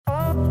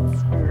All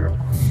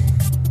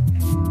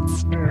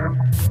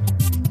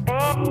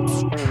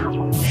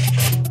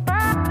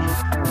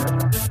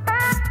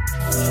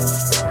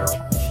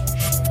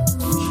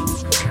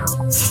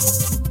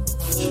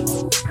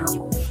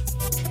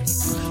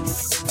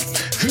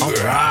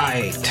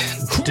right,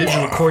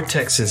 Digital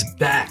Cortex is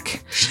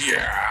back.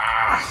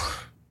 Yeah.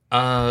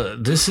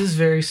 This is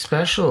very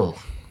special.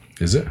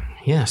 Is it?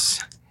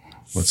 Yes.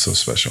 What's so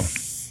special?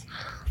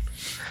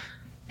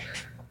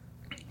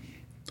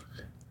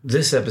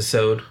 This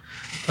episode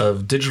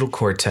of Digital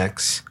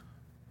Cortex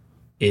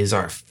is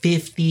our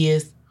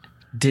 50th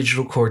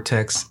Digital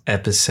Cortex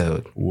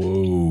episode.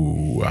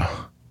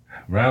 Whoa.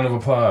 Round of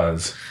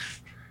applause.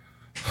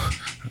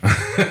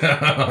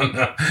 Oh,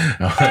 no.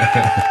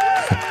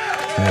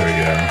 There we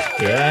go.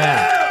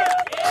 Yeah.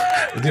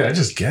 Dude, I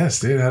just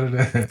guessed, dude. How did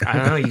I? I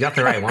don't know. You got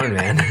the right one,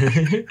 man.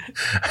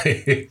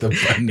 I hate the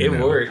button. It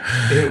worked.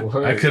 It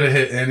worked. I could have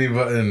hit any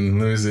button.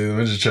 Let me see. Let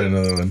me just try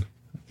another one.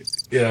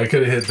 Yeah, I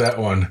could have hit that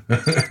one. Oh,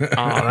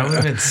 that would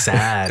have been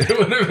sad. It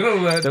would have been a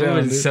letdown. That would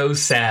have been so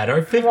sad.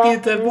 Our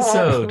 50th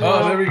episode.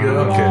 Oh, there we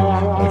go.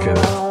 Okay.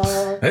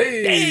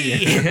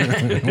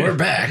 Hey! We're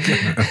back.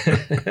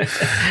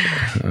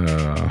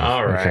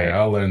 All right. Okay,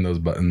 I'll learn those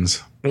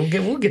buttons.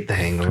 We'll get the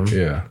hang of them.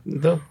 Yeah.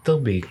 They'll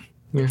be.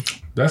 Yeah.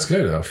 That's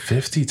good though.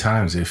 50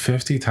 times.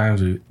 50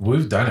 times.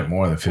 We've done it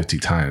more than 50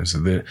 times.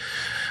 We've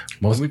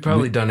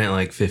probably done it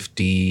like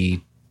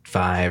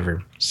 55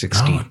 or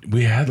 60. No,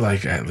 we had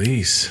like at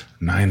least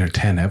 9 or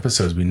 10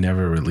 episodes we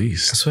never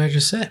released. That's what I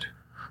just said.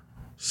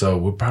 So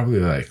we're probably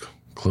like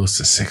close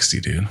to 60,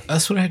 dude.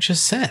 That's what I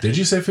just said. Did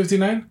you say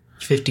 59?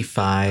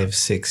 55,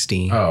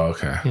 60. Oh,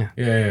 okay.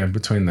 Yeah,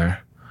 between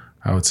there,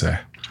 I would say.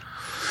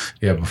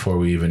 Yeah, before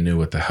we even knew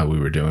what the hell we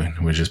were doing.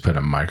 We just put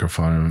a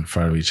microphone in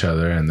front of each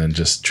other and then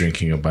just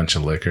drinking a bunch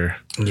of liquor.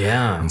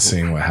 Yeah. And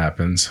seeing what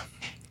happens.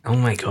 Oh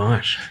my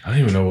gosh. I don't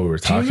even know what we were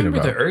talking about. Do you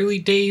remember the early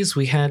days?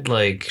 We had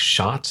like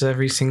shots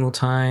every single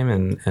time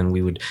and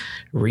we would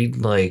read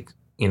like,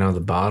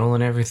 the bottle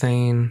and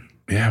everything.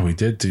 Yeah, we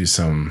did do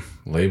some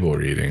label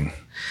reading.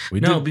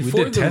 We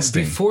did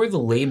testing. Before the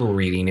label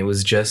reading, it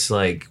was just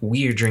like,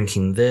 we are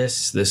drinking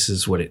this. This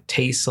is what it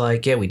tastes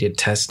like. Yeah, we did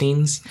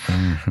testings.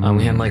 Mm-hmm.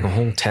 We had like a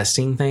whole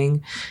testing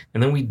thing.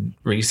 And then we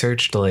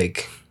researched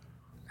like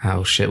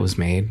how shit was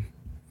made.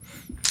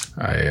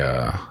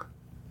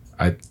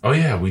 Oh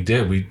yeah, we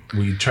did. We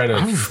tried to. I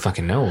don't even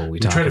fucking know what we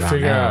talked about. We tried to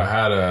figure out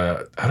how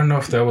to. I don't know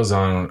if that was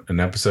on an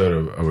episode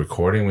of a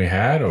recording we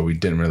had, or we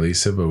didn't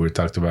release it, but we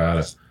talked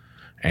about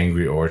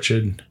Angry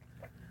Orchard.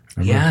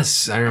 Remember?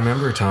 Yes, I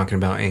remember talking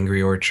about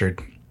Angry Orchard.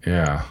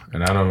 Yeah,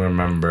 and I don't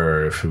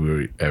remember if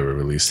we ever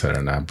released that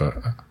or not, but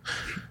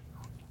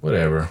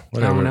whatever.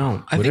 I don't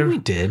know. I think we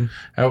did.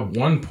 At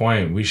one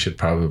point, we should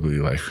probably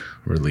like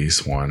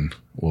release one.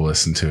 We'll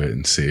listen to it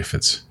and see if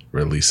it's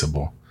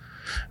releasable.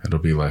 It'll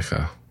be like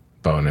a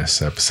bonus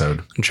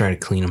episode. And try to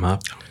clean them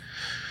up.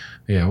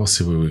 Yeah, we'll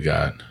see what we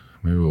got.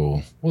 Maybe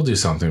we'll do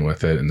something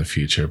with it in the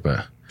future,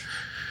 but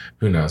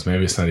who knows?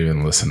 Maybe it's not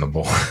even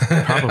listenable.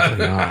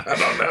 Probably not. I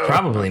don't know.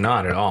 Probably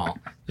not at all.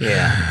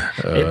 Yeah,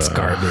 it's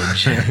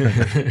garbage.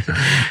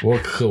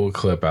 We'll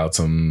clip out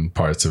some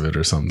parts of it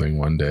or something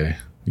one day.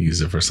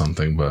 Use it for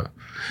something, but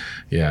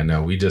yeah,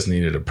 no, we just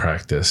needed to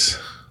practice.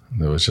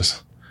 There was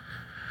just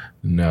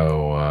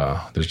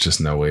there's just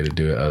no way to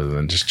do it other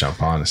than just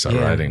jump on and start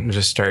writing.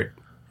 Just start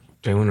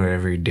doing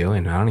whatever you're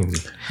doing. I don't even.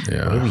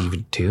 Yeah. What do we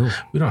even do?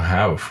 We don't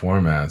have a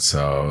format,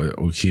 so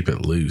we keep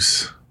it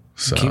loose.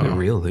 So keep it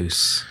real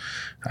loose.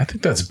 I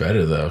think that's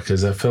better though,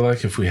 because I feel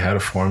like if we had a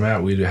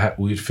format,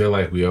 we'd feel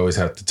like we always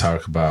have to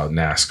talk about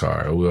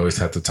NASCAR, or we always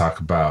have to talk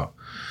about,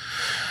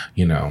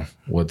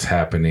 what's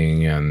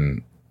happening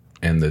in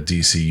the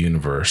DC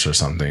universe or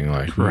something.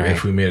 Like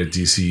if we made a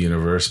DC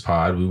universe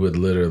pod, we would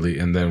literally,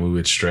 and then we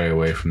would stray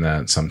away from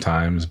that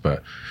sometimes,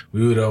 but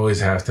we would always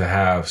have to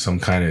have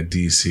some kind of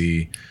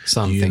DC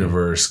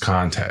universe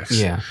context.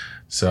 Yeah.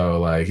 So,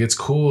 like, it's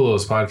cool,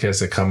 those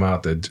podcasts that come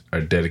out that are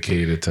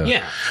dedicated to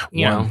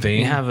one thing.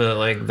 You have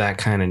that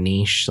kind of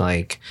niche,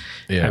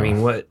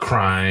 what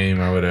crime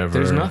or whatever.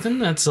 There's nothing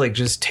that's like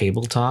just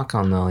table talk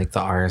on the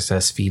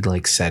RSS feed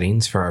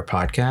settings for our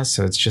podcast.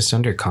 So it's just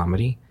under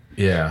comedy.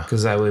 Yeah.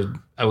 Because I would,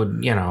 I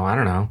don't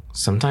know.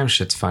 Sometimes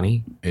shit's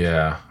funny.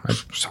 Yeah.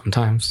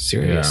 Sometimes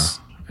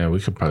serious. Yeah, we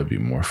could probably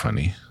be more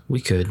funny.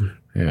 We could.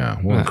 Yeah,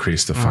 we'll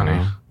increase the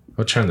funny.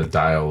 We'll turn the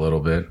dial a little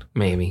bit.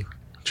 Maybe.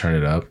 Turn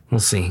it up. We'll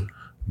see.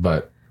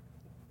 But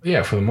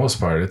yeah, for the most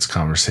part, it's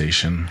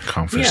conversation.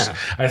 Yeah.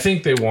 I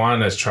think they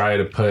want to try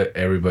to put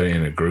everybody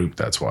in a group.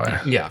 That's why.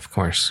 Yeah, of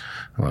course.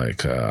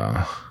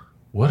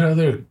 What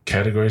other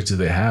categories do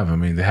they have? I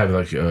mean, they have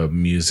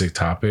music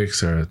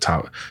topics or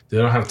They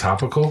don't have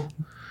topical.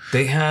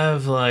 They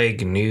have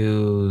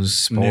news,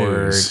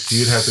 sports.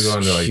 You'd have to go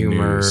into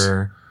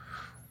humor,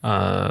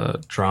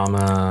 news.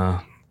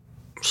 Drama,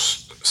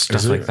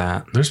 stuff like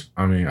that.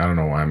 I don't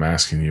know why I'm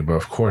asking you, but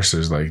of course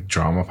there's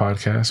drama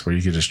podcasts where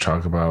you could just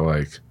talk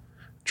about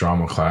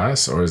drama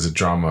class, or is it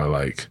drama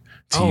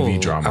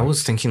TV drama. I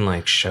was thinking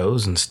like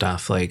shows and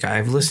stuff. Like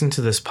I've listened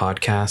to this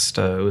podcast.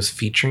 It was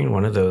featuring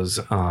one of those.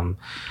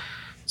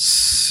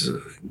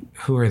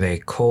 Who are they?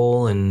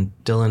 Cole and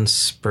Dylan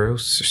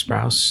Sprouse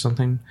or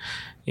something.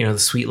 You know, the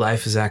Sweet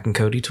Life of Zach and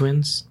Cody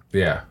twins.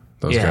 Yeah,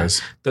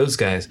 guys. Those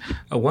guys.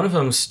 One of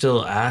them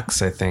still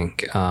acts, I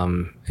think.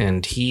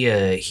 And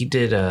he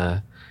did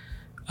a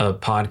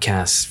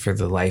podcast for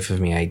the life of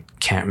me. I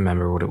can't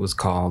remember what it was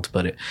called,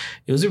 but it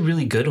was a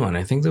really good one.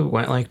 I think it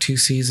went like 2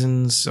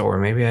 seasons, or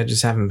maybe I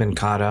just haven't been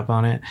caught up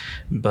on it.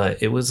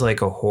 But it was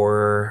like a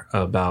horror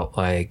about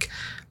like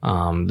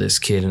this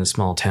kid in a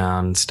small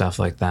town and stuff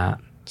like that.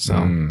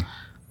 So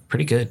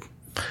pretty good.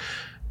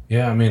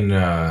 Yeah, I mean,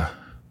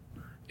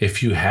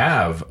 if you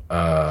have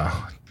a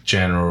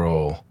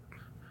general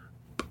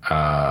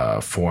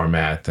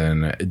format,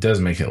 then it does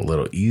make it a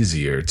little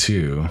easier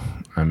too.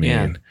 I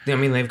mean,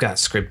 they've got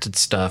scripted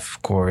stuff,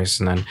 of course,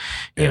 and then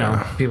you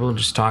know, people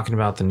just talking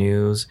about the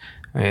news.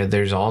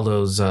 There's all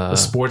those the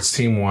sports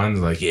team ones,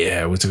 like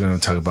we're going to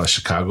talk about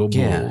Chicago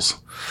Bulls.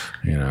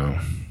 You know,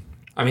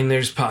 I mean,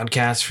 there's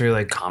podcasts for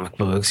like comic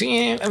books,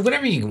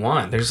 whatever you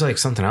want. There's like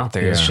something out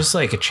there. It's just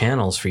like a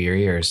channels for your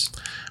ears,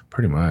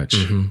 pretty much.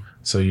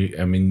 So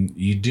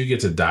you do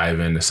get to dive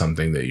into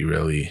something that you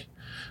really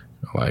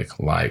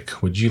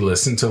like. Would you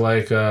listen to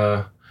like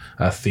a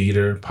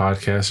theater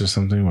podcast or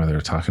something where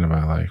they're talking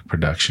about like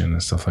production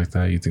and stuff like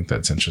that? You think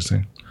that's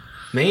interesting?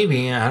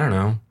 Maybe. I don't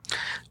know.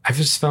 I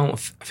just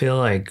feel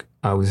like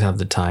I always have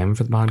the time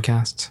for the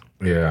podcasts.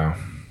 Yeah.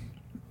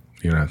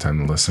 You don't have time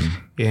to listen.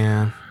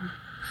 Yeah.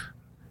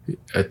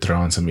 I'd throw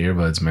on some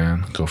earbuds,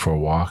 man. Go for a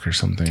walk or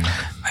something.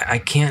 I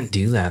can't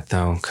do that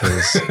though,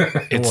 because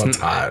it's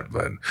hot,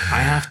 but I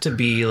have to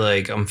be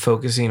like, I'm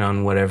focusing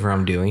on whatever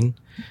I'm doing.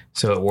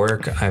 So at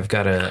work,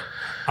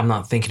 I'm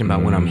not thinking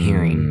about what I'm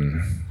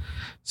hearing.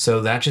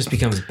 So that just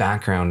becomes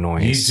background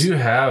noise. You do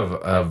have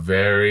a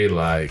very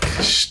like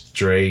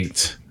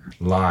straight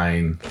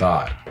line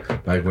thought.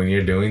 Like when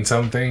you're doing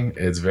something,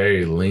 it's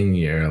very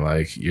linear.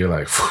 Like you're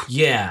like,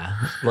 yeah,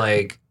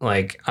 like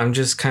I'm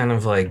just kind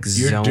of like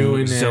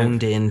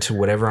zoned into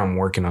whatever I'm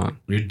working on.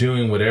 You're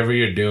doing whatever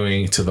you're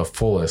doing to the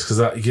fullest,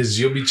 because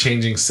you'll be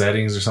changing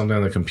settings or something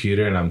on the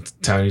computer, and I'm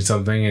telling you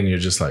something, and you're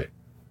just like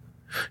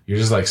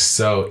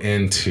so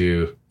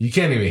into, you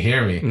can't even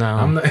hear me. No,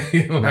 I'm not,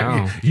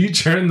 no. You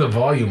turn the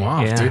volume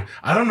off, dude.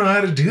 I don't know how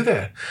to do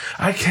that.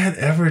 I can't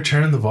ever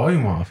turn the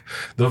volume off.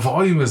 The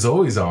volume is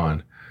always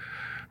on.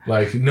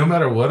 Like no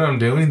matter what I'm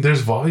doing, there's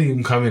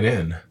volume coming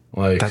in.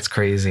 Like that's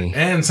crazy.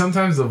 And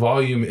sometimes the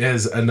volume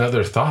is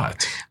another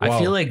thought. I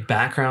feel like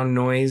background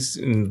noise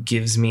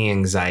gives me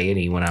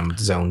anxiety when I'm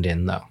zoned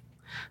in though.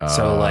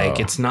 So like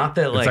it's not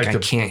that like I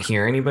can't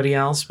hear anybody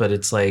else, but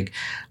it's like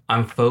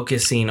I'm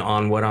focusing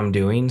on what I'm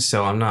doing,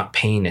 so I'm not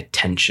paying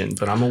attention,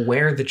 but I'm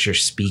aware that you're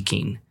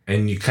speaking.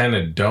 And you kind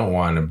of don't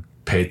want to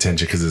pay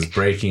attention because it's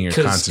breaking your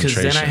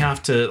concentration. Because then I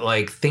have to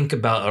like think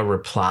about a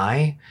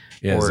reply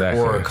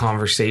or a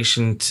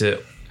conversation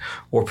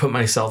or put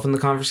myself in the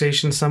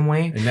conversation some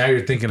way. And now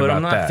you're thinking about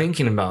that. But I'm not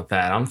thinking about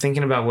that. I'm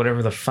thinking about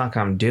whatever the fuck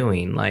I'm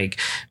doing. Like,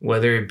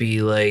 whether it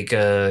be like,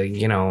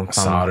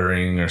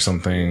 soldering or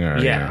something.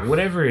 Or,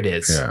 whatever it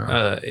is.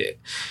 Yeah.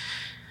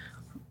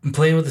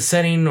 Playing with the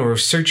setting or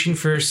searching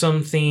for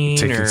something.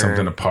 Taking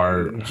something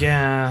apart.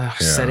 Yeah.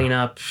 Setting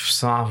up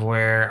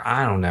software.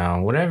 I don't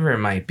know. Whatever it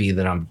might be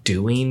that I'm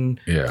doing.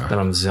 Yeah. That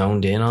I'm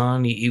zoned in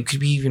on. You could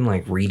be even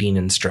like reading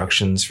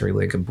instructions for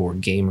like a board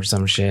game or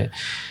some shit.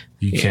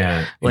 You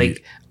can't.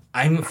 Like,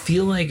 I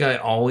feel like I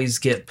always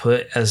get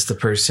put as the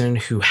person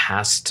who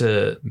has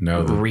to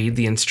read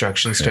the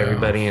instructions to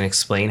everybody and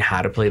explain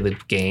how to play the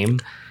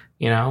game,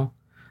 you know?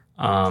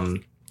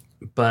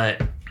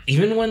 But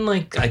even when,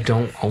 like, I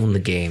don't own the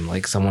game,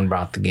 like, someone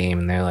brought the game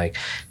and they're like,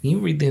 you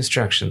read the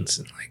instructions.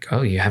 And like,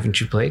 oh, haven't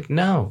you played?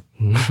 No.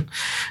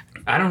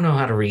 I don't know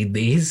how to read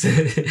these.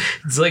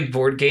 It's like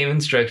board game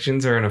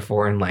instructions are in a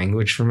foreign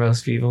language for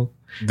most people.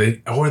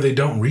 They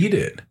don't read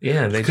it.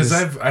 Yeah, because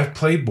I've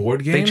played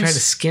board games. They try to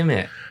skim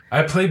it.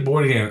 I played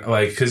board game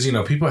like because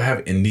people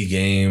have indie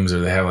games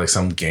or they have like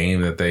some game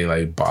that they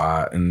like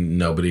bought and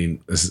nobody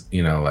is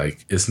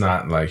like it's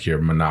not like your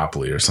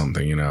Monopoly or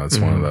something. It's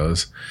one of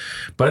those.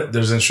 But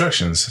there's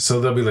instructions, so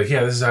they'll be like,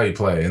 yeah, this is how you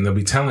play, and they'll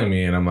be telling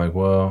me, and I'm like,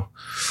 well,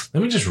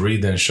 let me just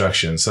read the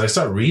instructions. So I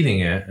start reading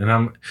it,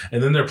 and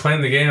then they're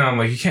playing the game, and I'm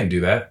like, you can't do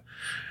that.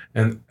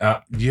 And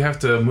you have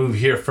to move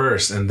here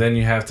first, and then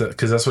you have to,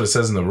 because that's what it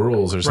says in the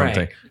rules or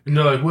something. Right. And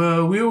they're like,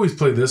 well, we always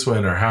play this way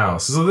in our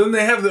house. So then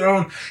they have their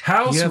own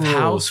house rules.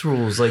 House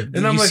rules. Like,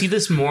 you see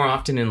this more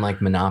often in,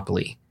 like,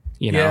 Monopoly.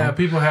 Yeah,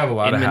 people have a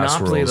lot of house rules.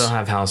 In Monopoly, they'll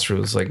have house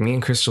rules. Like, me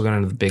and Crystal got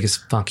into the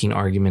biggest fucking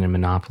argument in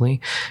Monopoly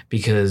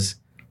because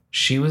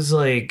she was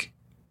like,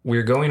 we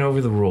were going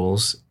over the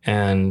rules,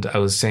 and I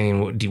was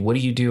saying, what do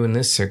you do in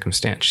this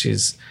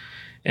circumstance?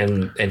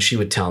 And she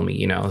would tell me,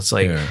 it's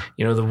like,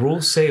 the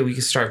rules say we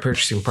can start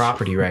purchasing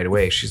property right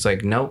away. She's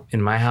like, nope,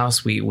 in my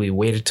house, we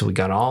waited till we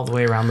got all the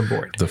way around the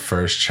board. The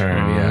first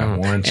turn,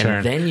 one turn.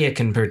 And then you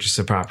can purchase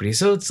the property.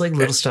 So it's like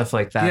little stuff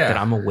like that that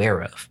I'm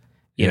aware of.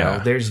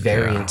 There's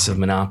variants of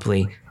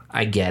Monopoly.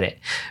 I get it.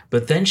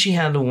 But then she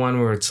had the one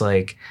where it's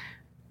like,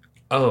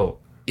 oh,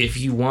 if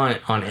you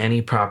want on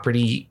any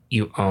property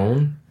you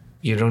own,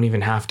 you don't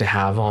even have to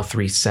have all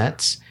 3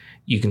 sets.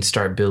 You can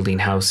start building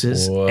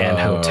houses and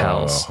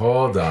hotels.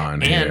 Hold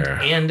on here.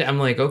 And I'm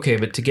like, okay,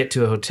 but to get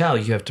to a hotel,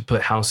 you have to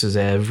put houses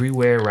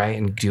everywhere, right?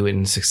 And do it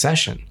in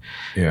succession.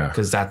 Yeah.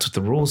 Because that's what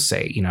the rules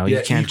say. You know,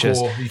 you can't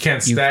you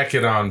can't stack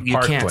it on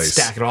Park Place. You can't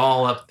stack it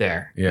all up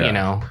there. Yeah. You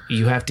know,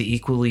 you have to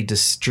equally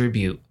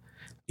distribute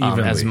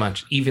as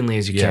evenly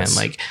as you can.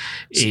 Like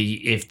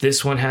if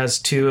this one has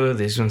 2,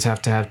 these ones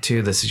have to have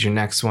 2. This is your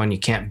next one. You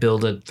can't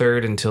build a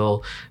third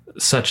until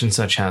such and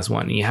such has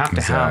one. You have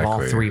to have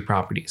all 3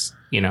 properties,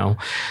 you know?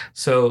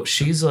 So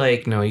she's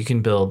like, no, you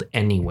can build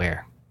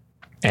anywhere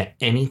at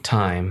any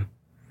time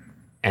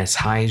as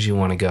high as you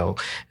want to go.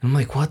 And I'm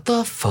like, what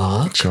the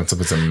fuck? She wants up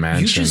as a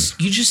mansion.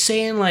 You just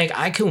saying like,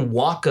 I can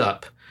walk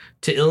up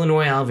to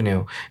Illinois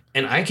Avenue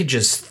and I could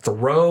just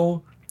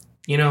throw,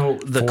 you know,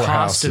 the 4 cost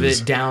houses of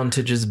it down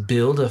to just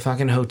build a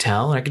fucking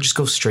hotel. And I could just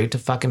go straight to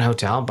fucking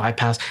hotel,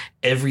 bypass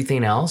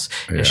everything else.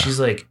 Yeah. And she's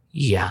like,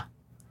 yeah.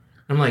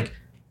 I'm like,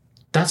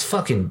 that's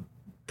fucking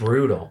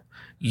brutal.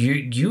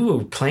 You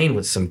were playing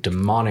with some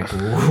demonic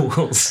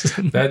rules.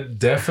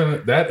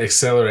 that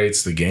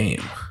accelerates the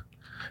game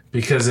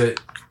because it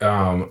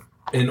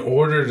in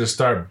order to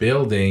start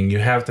building, you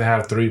have to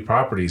have 3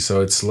 properties,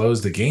 so it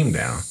slows the game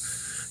down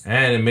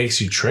and it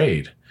makes you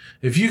trade.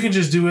 If you can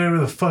just do whatever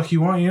the fuck you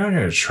want, you're not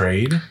going to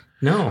trade.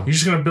 No. You're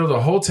just going to build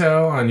a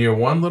hotel on your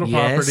one little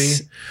property,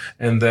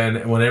 and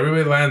then when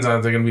everybody lands on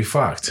it, they're going to be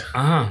fucked.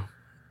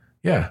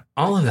 Yeah.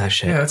 All of that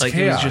shit. Yeah, that's like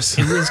chaos.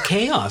 It was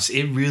chaos.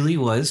 It really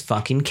was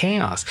fucking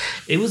chaos.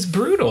 It was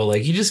brutal.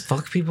 Like you just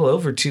fuck people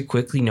over too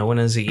quickly. No one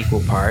has an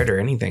equal part or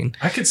anything.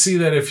 I could see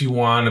that if you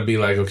want to be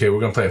like, okay,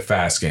 we're going to play a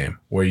fast game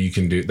where you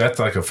can do that's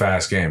like a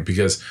fast game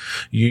because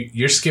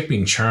you're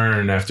skipping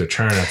churn after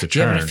churn after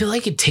churn. Yeah, but I feel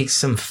like it takes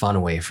some fun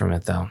away from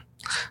it though.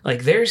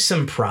 Like there's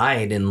some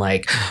pride in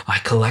like, I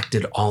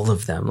collected all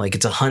of them. Like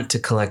it's a hunt to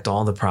collect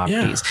all the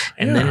properties.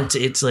 And then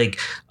it's like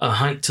a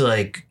hunt to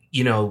like,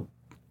 you know,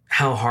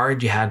 how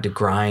hard you had to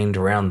grind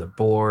around the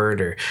board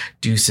or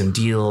do some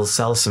deals,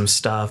 sell some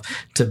stuff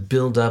to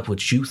build up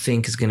what you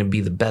think is going to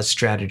be the best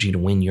strategy to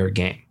win your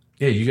game.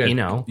 Yeah, you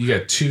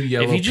got 2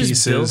 yellow pieces. If you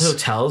just build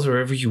hotels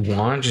wherever you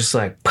want, just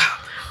like pow,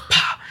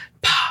 pow,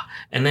 pow,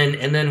 and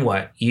then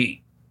what? You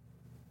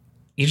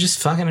just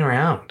fucking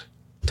around.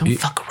 Don't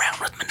fuck around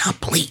with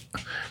Monopoly.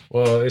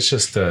 Well, it's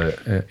just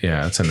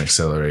it's an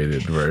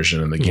accelerated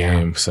version of the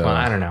game. So well,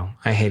 I don't know.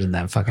 I hated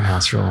that fucking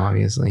house rule,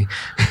 obviously.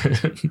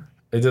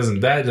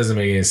 That doesn't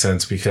make any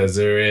sense because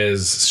there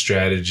is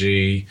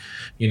strategy.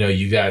 You know,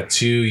 you got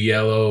 2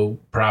 yellow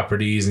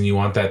properties and you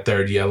want that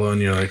 3rd yellow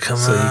and you're like, come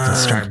on. So you can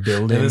start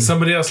building. And then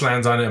somebody else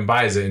lands on it and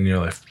buys it and you're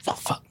like,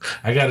 fuck.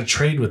 I got to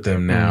trade with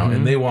them now.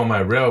 And they want my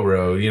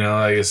railroad, you know,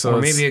 like, so.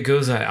 Or maybe it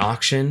goes at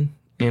auction,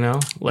 you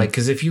know, like,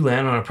 because if you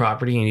land on a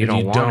property and you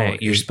don't want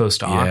it, you're supposed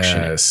to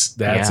auction it. Yes,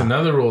 that's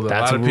another rule that a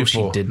lot of people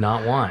she did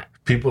not want.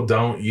 People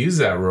don't use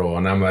that rule,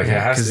 and I'm like,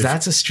 because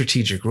that's a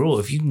strategic rule.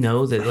 If you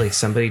know that like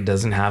somebody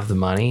doesn't have the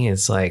money,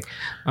 it's like,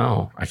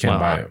 oh, I can't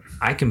buy it.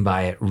 I can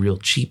buy it real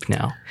cheap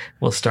now.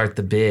 We'll start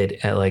the bid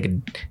at like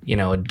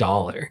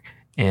 $1,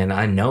 and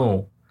I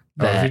know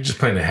that if you're just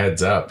playing the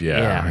heads up,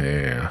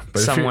 yeah.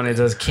 But someone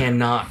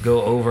cannot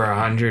go over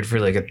 100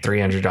 for like a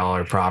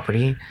 $300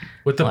 property.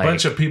 With a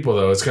bunch of people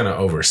though, it's gonna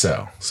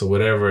oversell. So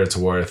whatever it's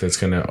worth, it's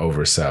gonna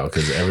oversell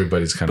because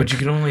everybody's kind of. But you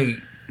can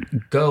only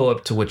go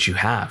up to what you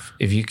have.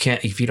 If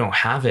you don't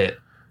have it,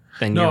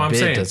 then your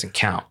bid doesn't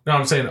count. No,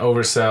 I'm saying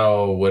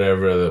oversell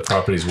whatever the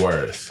property's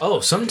worth. Oh,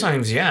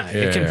 sometimes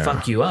it can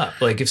fuck you up.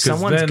 Like if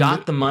someone's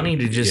got the money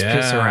to just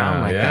piss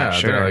around like that,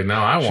 sure. They're like, no,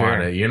 I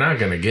want it. You're not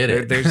gonna get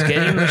it. There's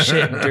getting the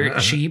shit dirt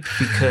cheap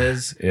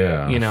because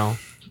you know.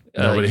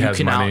 Nobody has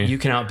money. You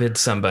can outbid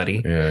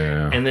somebody.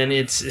 Yeah. And then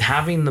it's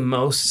having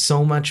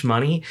so much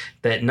money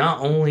that not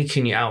only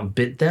can you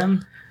outbid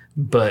them,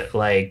 but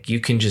like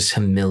you can just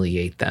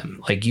humiliate them.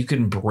 Like you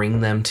can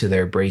bring them to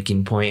their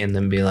breaking point and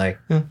then be like,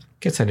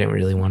 guess I didn't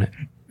really want it.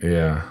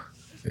 Yeah.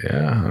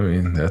 I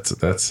mean,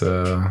 that's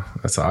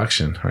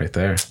auction right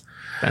there.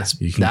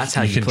 That's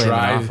how you play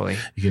Monopoly.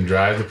 You can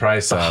drive the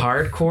price up. The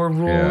hardcore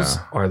rules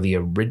are the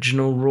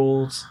original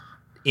rules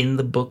in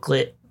the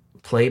booklet.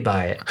 Play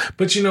by it.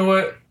 But you know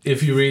what?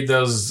 If you read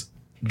those,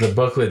 the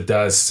booklet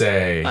does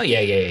say... Oh, yeah.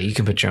 You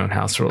can put your own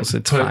house rules.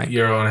 It's fine. Put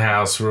your own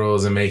house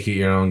rules and make it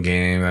your own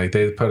game. Like,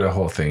 they put a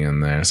whole thing in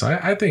there. So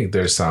I think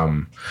there's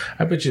some...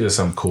 I bet you there's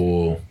some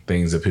cool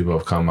things that people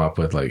have come up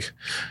with. Like...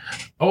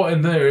 Oh,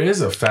 and there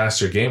is a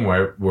faster game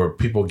where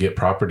people get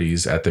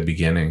properties at the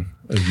beginning.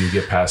 You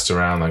get passed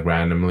around, like,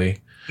 randomly.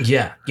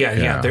 Yeah.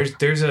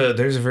 There's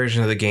a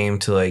version of the game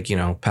to like, you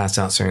know, pass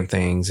out certain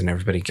things and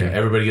everybody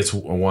gets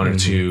 1 or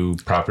 2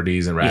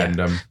 properties and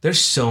random. There's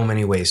so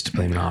many ways to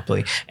play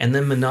Monopoly. And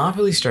then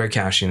Monopoly started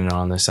cashing in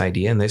on this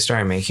idea and they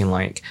started making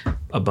like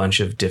a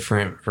bunch of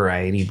different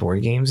variety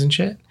board games and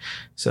shit.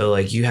 So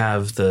like you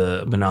have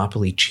the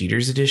Monopoly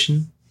Cheaters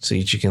Edition, so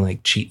you can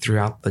like cheat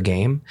throughout the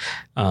game.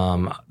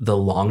 The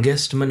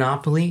longest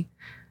Monopoly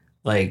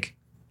like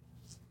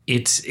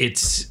it's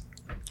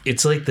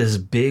like this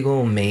big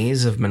old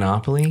maze of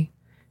Monopoly,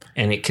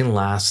 and it can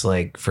last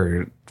like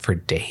for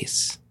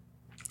days.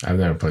 I've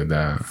never played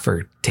that.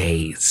 For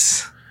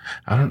days.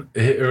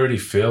 It already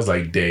feels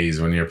like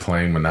days when you're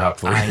playing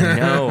Monopoly. I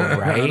know,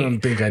 right? I don't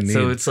think I need.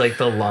 So it's like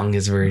the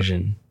longest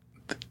version.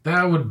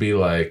 That would be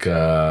like,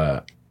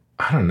 I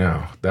don't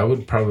know. That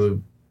would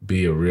probably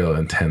be a real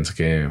intense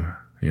game.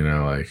 You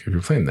know, like if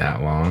you're playing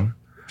that long.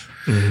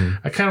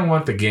 Mm-hmm. I kind of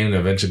want the game to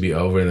eventually be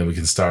over and then we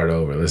can start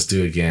over. Let's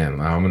do it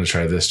again. I'm going to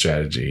try this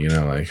strategy. You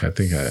know, like I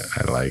think I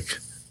like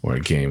where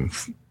a game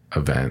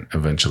event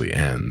eventually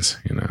ends,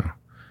 you know.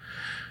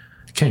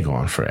 It can't go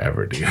on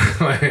forever, dude.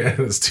 Like,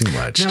 it's too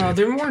much. No, dude.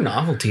 they're more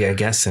novelty, I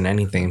guess, than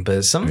anything.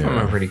 But some of them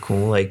are pretty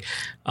cool. Like,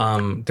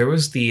 there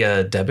was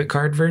the debit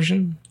card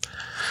version.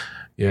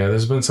 Yeah,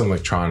 there's been some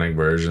electronic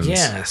versions.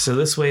 Yeah, so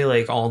this way,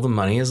 like, all the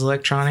money is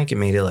electronic. It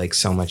made it, like,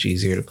 so much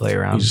easier to play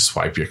around. You just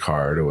swipe your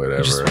card or whatever.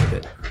 You just swipe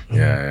it.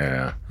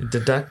 Yeah.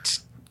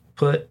 Deduct,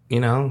 put, you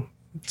know,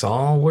 it's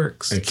all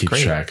works. And keep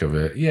track of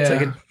it. Yeah. It's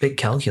like a big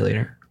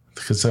calculator.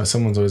 Because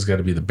someone's always got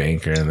to be the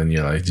banker, and then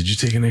you're like, "Did you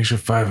take an extra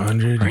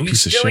 $500? Are you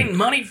stealing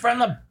money from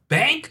the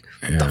bank?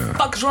 Yeah. What the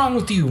fuck's wrong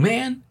with you,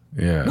 man?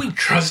 Yeah, we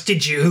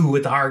trusted you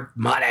with our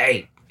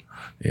money."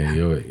 Yeah,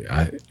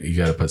 you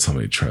got to put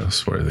somebody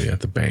trustworthy at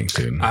the bank,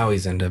 dude. I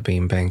always end up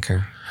being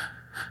banker.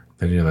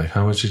 Then you're like,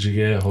 "How much did you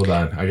get? Hold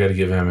on, I got to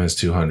give him his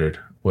 $200.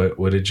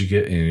 What did you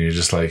get?" And you're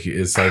just like,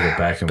 it's like a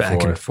back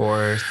and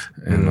forth.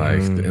 And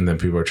like, and then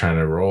people are trying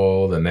to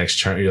roll the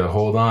next turn. You're like,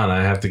 hold on,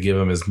 I have to give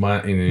him his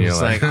money. And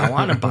you're like, I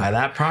want to buy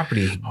that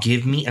property.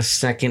 Give me a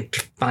second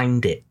to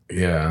find it.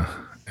 Yeah.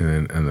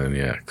 And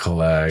then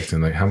collect.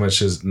 And like, how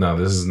much this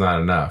is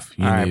not enough.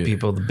 All right,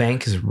 people, the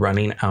bank is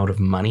running out of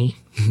money.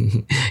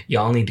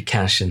 Y'all need to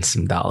cash in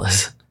some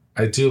dollars.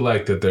 I do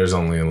like that there's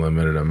only a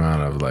limited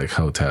amount of like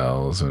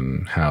hotels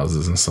and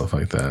houses and stuff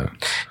like that.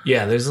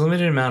 Yeah, there's a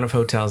limited amount of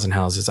hotels and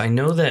houses. I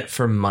know that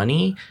for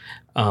money,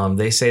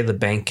 they say the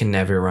bank can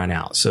never run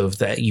out. So if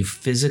that you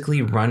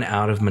physically run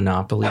out of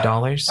Monopoly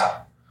dollars,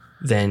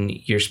 then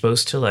you're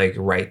supposed to like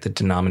write the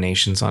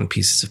denominations on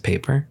pieces of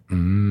paper.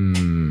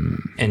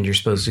 And you're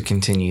supposed to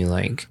continue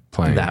like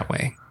playing that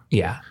way.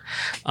 Yeah.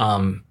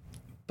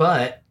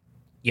 But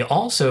you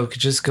also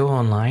could just go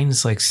online.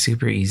 It's like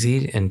super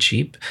easy and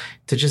cheap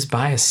to just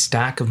buy a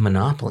stack of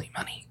Monopoly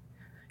money.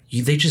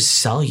 They just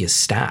sell you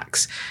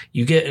stacks.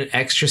 You get an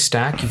extra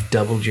stack. You've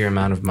doubled your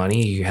amount of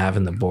money you have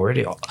in the board.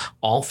 It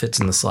all fits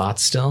in the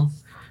slots still.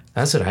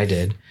 That's what I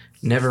did.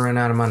 Never run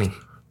out of money.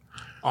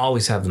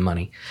 Always have the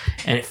money.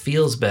 And it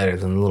feels better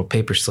than the little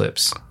paper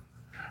slips.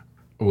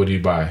 What do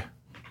you buy?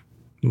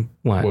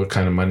 What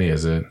kind of money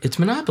is it? It's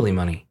Monopoly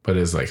money. But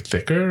it's like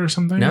thicker or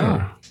something? No.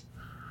 Or?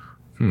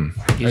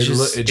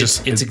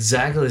 It's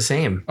exactly the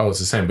same. Oh, it's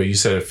the same. But you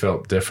said it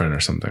felt different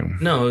or something.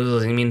 No,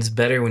 I mean, it's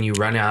better when you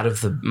run out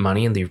of the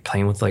money and you're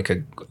playing with like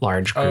a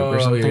large group or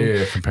something.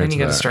 Yeah, then you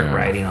got to start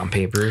writing on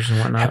papers and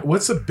whatnot.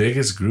 What's the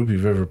biggest group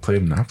you've ever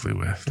played Monopoly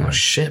with? Oh,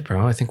 shit,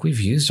 bro. I think we've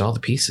used all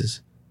the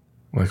pieces.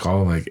 Like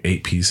all like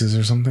 8 pieces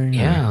or something?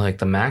 Yeah, like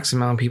the max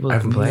amount of people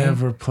that can play. I've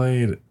never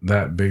played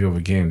that big of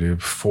a game,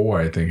 dude.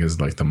 4, I think, is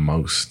like the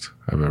most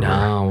I've ever.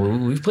 No,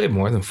 we've played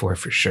more than 4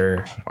 for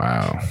sure.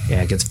 Wow.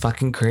 Yeah, it gets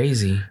fucking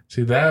crazy.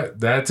 See,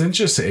 that's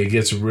interesting. It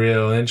gets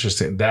real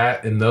interesting.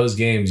 That in those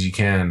games, you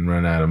can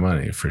run out of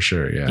money for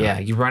sure. Yeah. Yeah,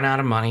 you run out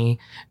of money.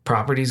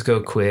 Properties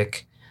go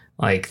quick.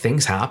 Like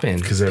things happen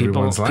because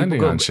everyone's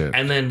landing on shit.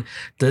 And then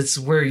that's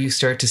where you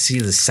start to see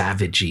the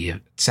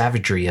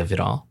savagery of it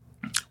all.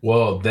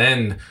 Well,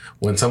 then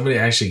when somebody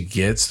actually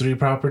gets 3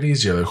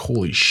 properties, you're like,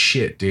 holy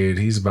shit, dude,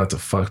 he's about to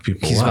fuck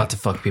people up. He's about to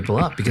fuck people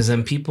up because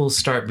then people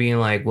start being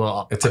like,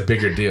 well, it's a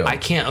bigger deal. I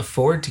can't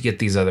afford to get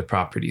these other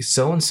properties.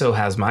 So-and-so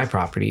has my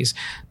properties.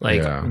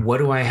 Like, what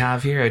do I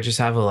have here? I just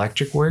have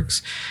Electric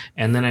Works.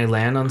 And then I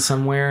land on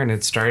somewhere and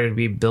it started to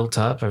be built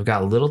up. I've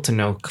got little to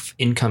no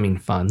incoming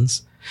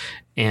funds.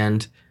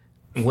 And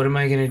what am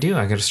I going to do?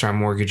 I got to start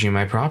mortgaging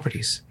my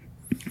properties.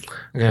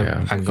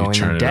 I'm going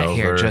in debt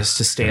here just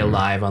to stay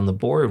alive on the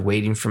board,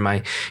 waiting for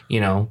my,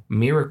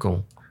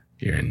 miracle.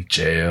 You're in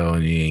jail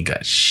and you ain't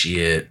got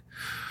shit.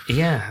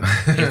 Yeah,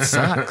 it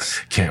sucks.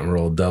 Can't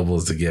roll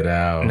doubles to get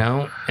out.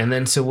 No. And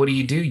then so what do?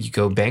 You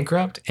go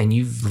bankrupt and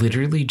you've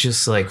literally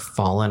just like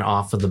fallen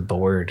off of the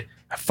board.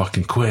 I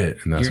fucking quit.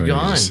 And that's You're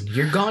gone.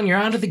 You're gone. You're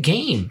out of the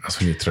game.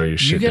 That's when you throw your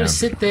shit down. You got to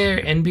sit there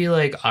and be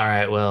like, all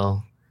right,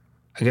 well,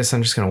 I guess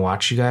I'm just going to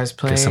watch you guys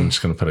play. I guess I'm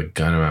just going to put a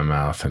gun in my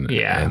mouth and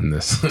end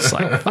this. It's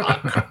like,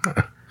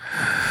 fuck.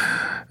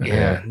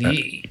 Yeah.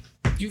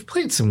 You've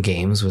played some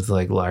games with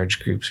like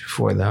large groups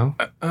before, though.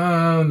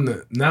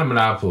 Not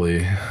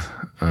Monopoly.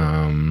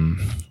 I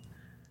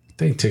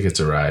think Ticket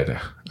to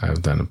Ride.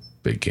 I've done a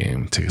big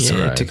game. Ticket to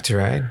Ride. Ticket to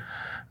Ride.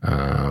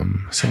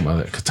 Some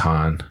other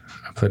Catan.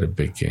 I played a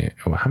big game.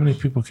 Oh, how many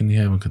people can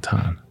you have in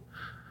Catan?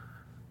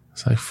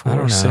 It's like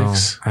 4 or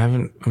 6. I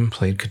haven't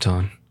played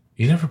Catan.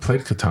 You never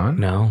played Catan?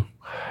 No.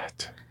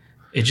 What?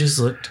 It just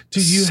looked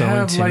Dude, you so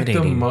have like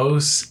intimidating. the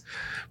most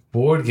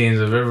board games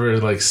I've ever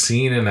like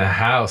seen in a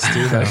house,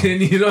 dude. Like,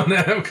 and you don't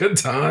have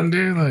Catan,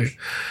 dude. Like,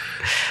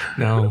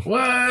 no.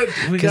 What?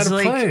 We gotta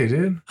play,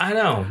 dude. I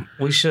know.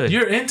 We should.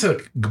 You're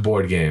into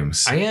board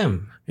games. I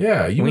am.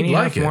 Yeah, you would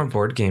like it. More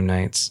board game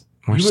nights.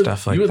 More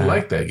stuff like that. You would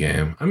like that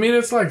game. I mean,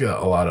 it's like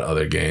a lot of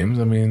other games.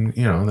 I mean,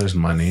 you know, there's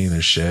money,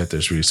 there's shit,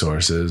 there's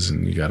resources,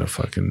 and you gotta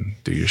fucking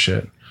do your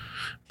shit.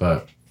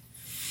 But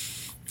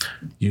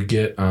you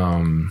get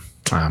I'm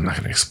not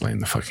gonna explain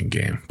the fucking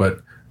game,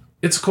 but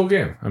it's a cool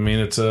game. I mean,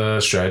 it's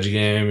a strategy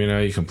game. You know,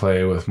 you can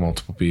play with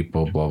multiple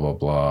people. Blah blah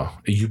blah.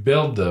 You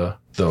build the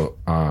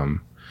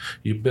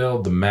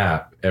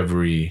map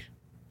every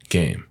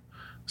game.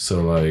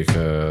 So like,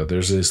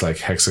 there's these like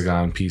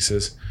hexagon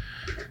pieces,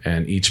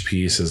 and each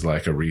piece is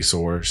like a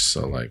resource.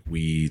 So like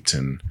wheat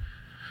and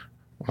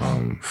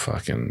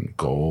fucking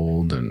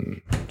gold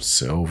and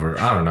silver.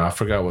 I don't know. I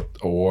forgot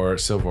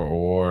what silver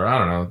ore. I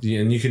don't know.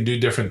 And you can do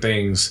different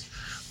things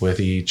with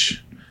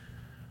each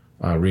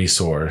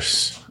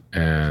resource.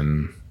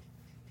 And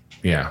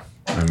yeah,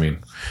 I mean,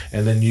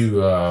 and then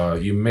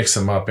you mix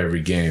them up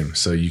every game,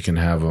 so you can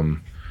have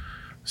them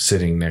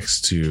sitting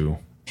next to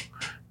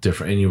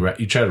different, and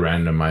you try to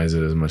randomize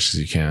it as much as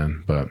you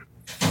can. But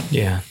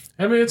yeah,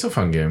 I mean, it's a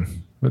fun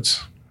game.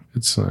 It's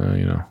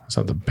you know, it's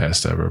not the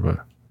best ever, but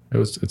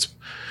it's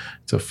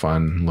a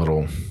fun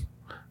little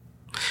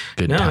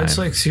good time. It's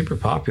like super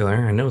popular.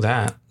 I know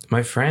that.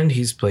 My friend,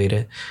 he's played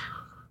it.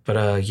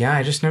 But yeah,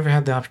 I just never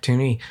had the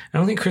opportunity. I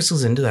don't think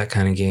Crystal's into that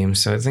kind of game,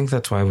 so I think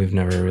that's why we've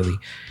never really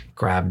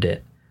grabbed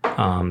it.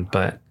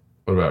 But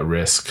what about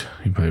Risk?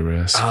 You play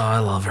Risk? Oh, I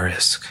love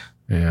Risk.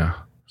 Yeah.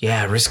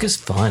 Yeah, Risk is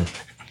fun.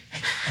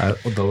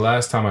 The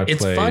last time I played...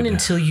 It's fun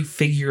until you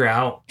figure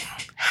out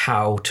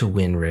how to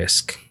win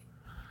Risk.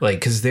 Like,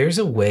 because there's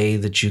a way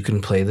that you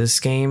can play this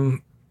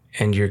game,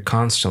 and you're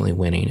constantly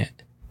winning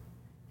it.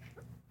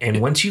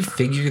 And once you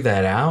figure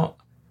that out,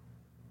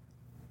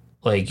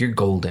 like, you're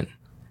golden.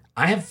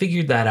 I have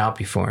figured that out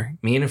before.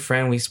 Me and a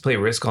friend, we used to play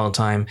Risk all the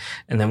time,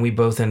 and then we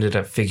both ended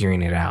up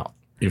figuring it out.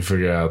 You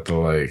figure out the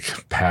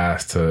like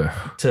path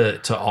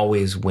to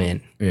always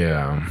win.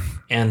 Yeah.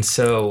 And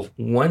so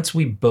once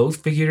we both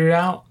figured it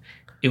out,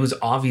 it was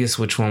obvious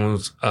which one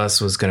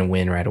was going to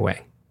win right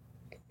away.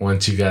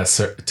 Once you got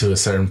to a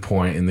certain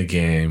point in the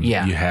game,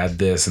 you had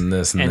this and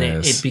this and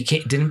this.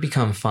 It didn't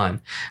become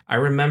fun. I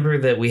remember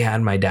that we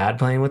had my dad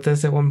playing with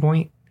us at one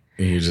point.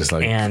 You just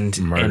like and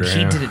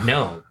he didn't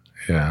know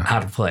how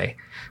to play,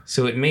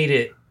 so it made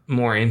it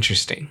more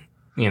interesting,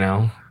 you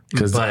know.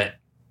 But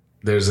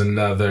there's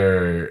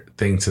another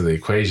thing to the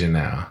equation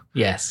now.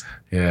 Yes.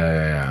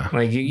 Yeah.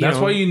 Like that's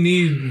why you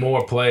need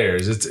more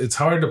players. It's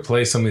hard to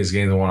play some of these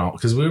games one-on-one,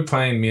 because we were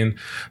playing. Me and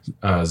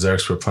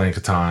Zerx were playing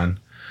Catan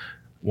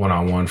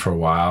one-on-one for a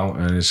while,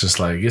 and it's just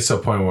like it's to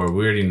a point where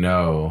we already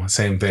know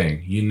same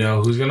thing. You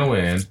know who's gonna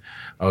win.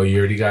 Oh, you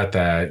already got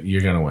that.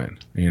 You're gonna win.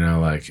 You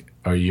know, like,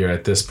 or you're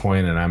at this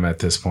point and I'm at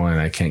this point.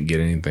 I can't get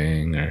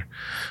anything or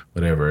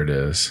whatever it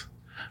is.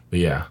 But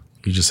yeah,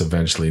 you just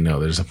eventually know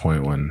there's a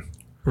point when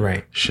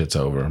shit's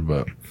over.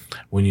 But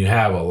when you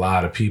have a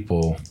lot of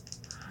people,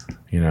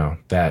 you know,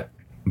 that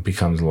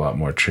becomes a lot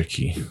more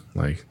tricky.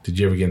 Like, did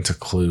you ever get into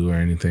Clue or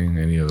anything?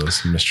 Any of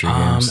those mystery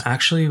games?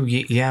 Actually,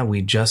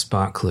 we just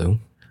bought Clue.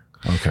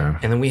 Okay.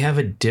 And then we have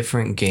a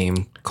different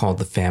game called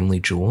The Family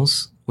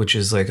Jewels, which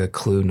is like a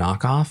Clue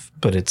knockoff,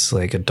 but it's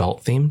like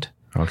adult themed.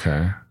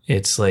 Okay.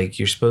 It's like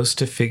you're supposed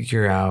to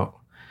figure out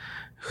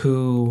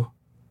who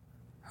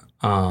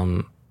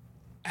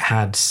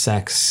had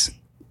sex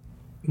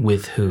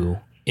with who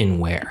in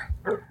where.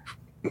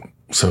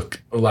 So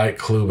like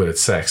Clue, but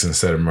it's sex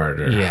instead of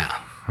murder. Yeah.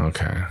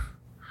 Okay.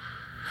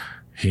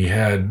 He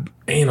had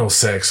anal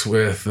sex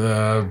with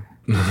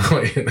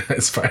wait,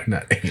 it's probably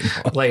not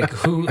anal. Like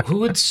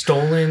who had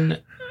stolen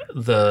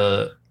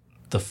the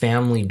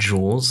family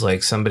jewels?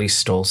 Like somebody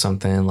stole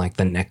something like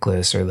the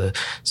necklace or the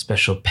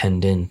special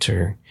pendant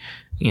or,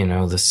 you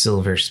know, the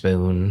silver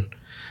spoon,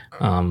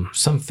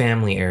 some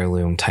family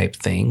heirloom type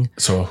thing.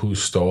 So who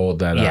stole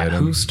that item? Yeah,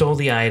 who stole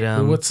the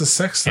item? Well, what's the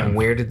sex then? And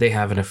where did they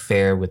have an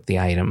affair with the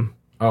item?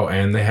 Oh,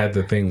 and they had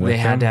the thing with them? They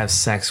had to have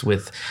sex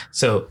with...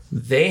 So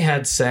they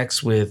had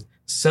sex with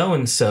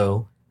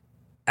so-and-so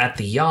at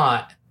the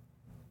yacht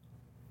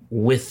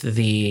with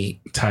the...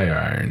 tire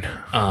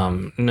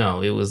iron.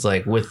 No, it was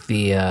like with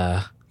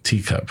the...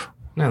 teacup.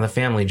 No, the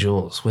family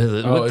jewels. With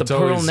the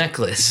pearl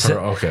necklace.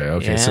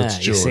 Okay. Yeah, so it's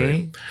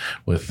jewelry.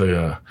 With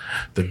the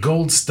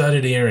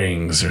gold-studded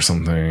earrings or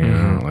something. Mm-hmm. You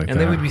know, like and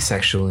they would be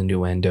sexual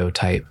innuendo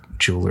type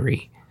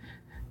jewelry.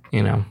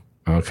 You know?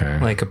 Okay.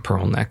 Like a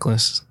pearl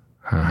necklace.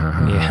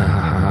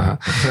 Yeah.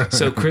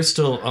 So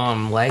Crystal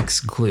likes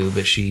Clue,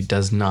 but she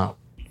does not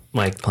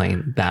like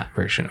playing that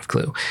version of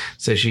Clue.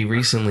 So she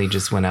recently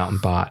just went out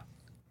and bought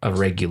a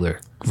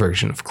regular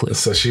version of Clue.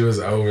 So she was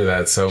over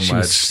that she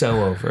was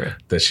so over it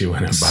that she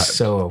went and bought.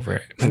 So over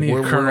it.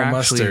 We're actually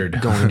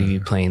mustard. Going to be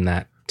playing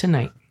that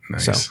tonight.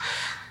 Nice. So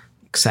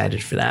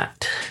excited for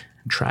that.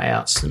 Try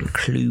out some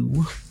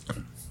Clue.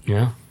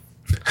 Yeah.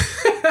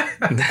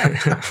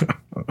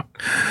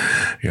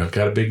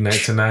 got a big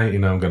night tonight.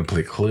 I'm gonna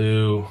play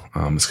Clue.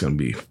 It's gonna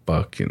be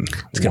fucking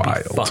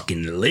wild. Be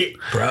fucking lit,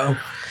 bro.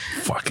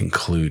 Fucking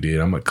Clue, dude.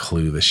 I'm gonna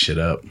Clue this shit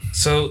up.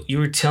 So you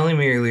were telling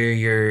me earlier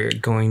you're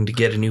going to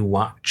get a new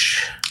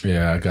watch.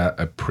 Yeah,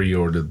 I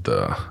pre-ordered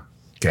the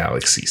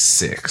Galaxy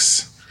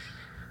 6.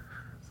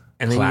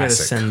 And then you gotta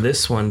send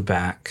this one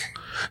back.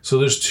 So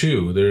there's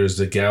two. There's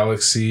the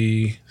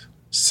Galaxy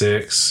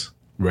 6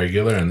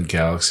 regular and the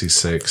Galaxy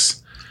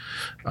 6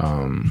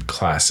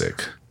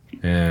 classic.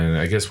 And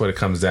I guess what it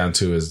comes down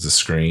to is the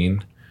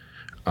screen.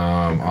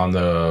 On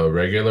the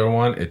regular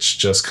one, it's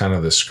just kind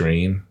of the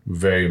screen.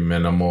 Very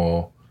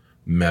minimal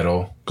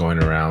metal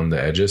going around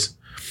the edges.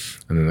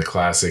 And then the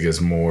classic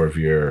is more of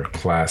your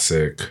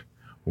classic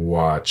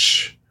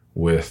watch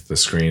with the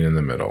screen in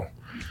the middle.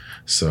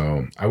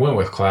 So I went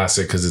with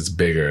classic because it's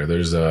bigger.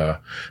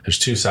 There's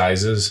two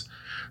sizes.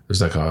 There's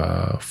like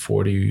a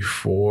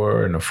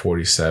 44 and a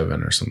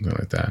 47 or something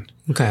like that.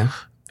 Okay.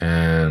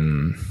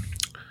 And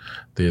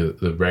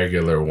the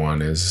regular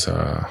one is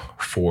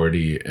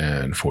 40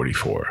 and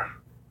 44.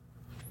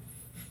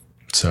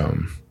 So,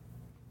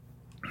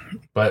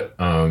 but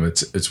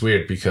it's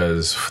weird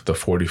because the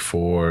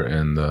 44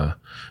 and the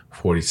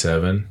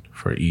 47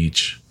 for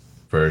each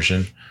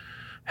version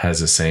has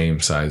the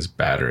same size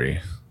battery.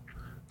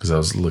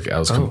 Because I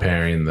was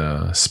comparing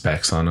the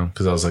specs on them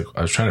because I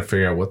was trying to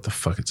figure out what the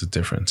fuck is the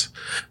difference.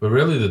 But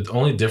really, the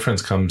only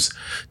difference comes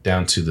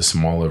down to the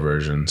smaller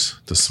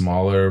versions. The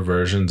smaller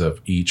versions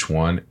of each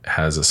one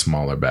has a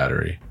smaller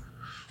battery.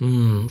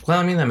 Well,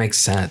 I mean, that makes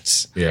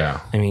sense.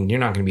 Yeah. I mean,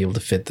 you're not going to be able to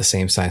fit the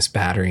same size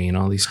battery in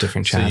all these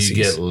different chassis. So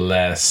you get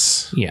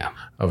less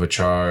of a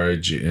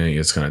charge.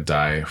 It's going to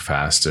die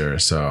faster.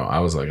 So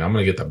I was like, I'm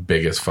going to get the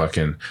biggest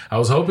fucking... I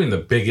was hoping the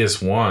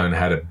biggest one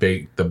had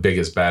the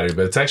biggest battery,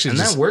 but it's actually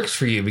that works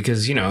for you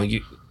because, you're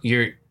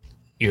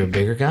a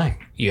bigger guy.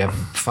 You have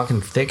a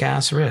fucking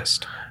thick-ass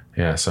wrist.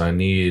 Yeah, so I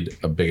need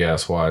a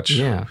big-ass watch.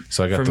 Yeah.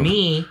 So I got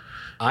me,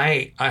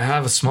 I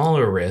have a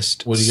smaller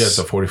wrist. What do you get,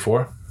 the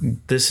 44?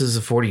 This is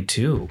a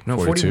 42. No,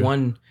 42?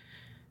 41.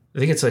 I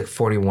think it's like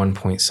 41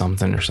 point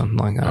something or something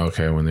like that.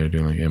 Okay, when they're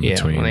doing like in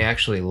between. When they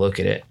actually look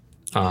at it.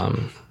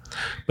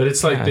 But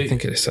it's like I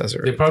think it says it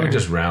right they probably there.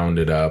 just round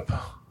it up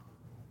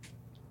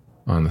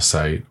on the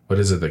site. What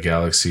is it, the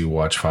Galaxy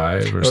Watch 5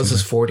 or something? This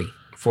is 40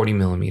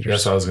 millimeters.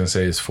 That's what I was going to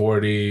say. It's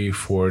 40,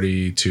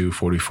 42,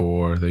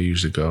 44. They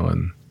usually go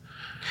and...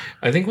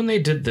 I think when they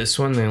did this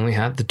one, they only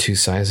had the two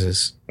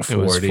sizes. 40. It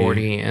was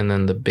 40 and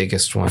then the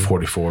biggest one.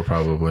 44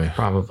 probably.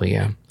 Probably,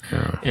 yeah.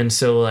 And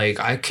so,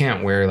 I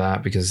can't wear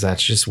that because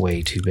that's just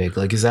way too big.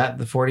 Is that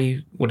the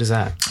 40? What is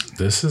that?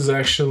 This is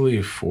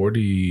actually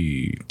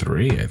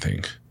 43, I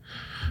think.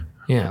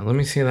 Yeah, let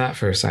me see that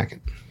for a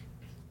second.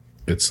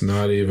 It's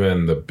not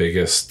even the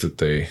biggest that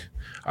they...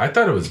 I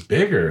thought it was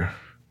bigger.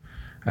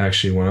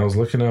 Actually, when I was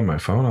looking at my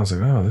phone, I was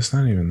like, oh, that's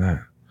not even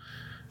that.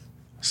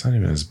 It's not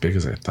even as big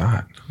as I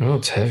thought. Oh,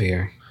 it's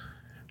heavier.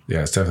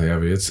 Yeah, it's definitely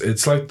heavy.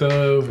 It's like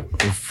the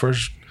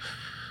first,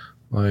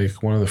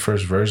 one of the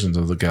first versions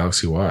of the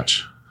Galaxy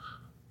Watch.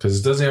 Because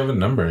it doesn't have a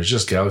number. It's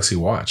just Galaxy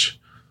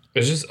Watch.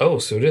 It's just,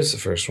 so it is the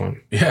first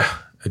one. Yeah,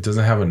 it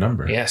doesn't have a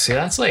number. Yeah, see,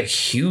 that's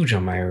huge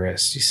on my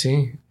wrist. You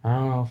see? I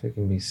don't know if it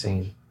can be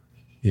seen.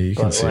 Yeah, you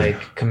can see.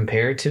 But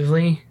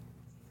comparatively,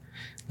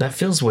 that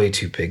feels way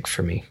too big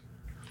for me.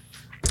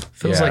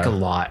 Feels like a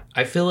lot.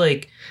 I feel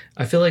like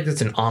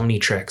it's an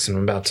Omnitrix and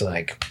I'm about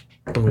to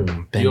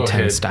boom, Ben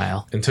 10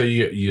 style. Until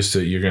you get used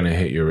to it, you're going to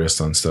hit your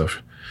wrist on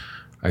stuff.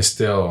 I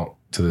still,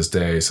 to this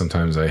day,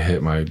 sometimes I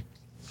hit my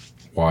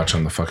watch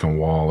on the fucking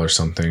wall or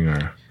something.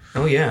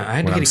 Oh, yeah. I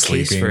had to get a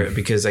case for it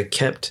because I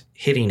kept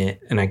hitting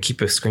it and I keep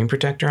a screen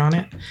protector on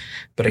it.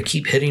 But I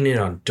keep hitting it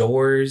on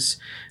doors,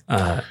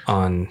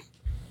 on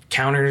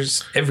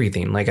counters,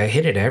 everything. I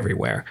hit it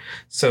everywhere.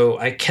 So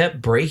I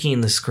kept breaking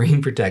the screen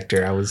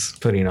protector I was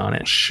putting on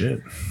it. Shit.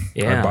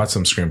 Yeah. I bought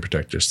some screen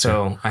protectors too.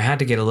 So I had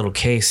to get a little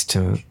case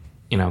to,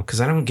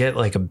 because I don't get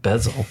a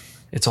bezel.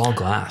 It's all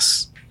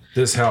glass.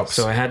 This helps.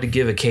 So I had to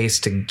give a case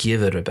to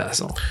give it a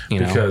bezel.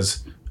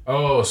 Because,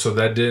 so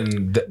that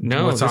didn't...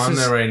 No, what's on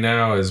there right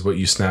now is what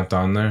you snapped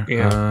on there?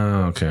 Yeah.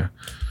 Oh, okay.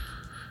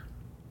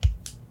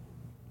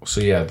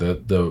 So yeah,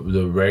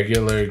 the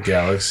regular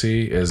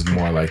Galaxy is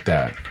more like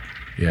that.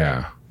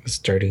 Yeah. It's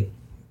dirty.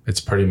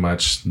 It's pretty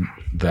much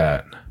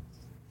that.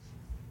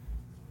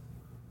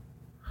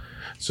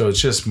 So it's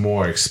just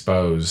more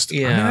exposed.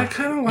 Yeah. I mean, I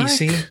kind of like...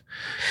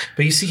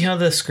 You see how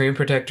the screen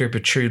protector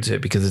protrudes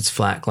it because it's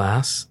flat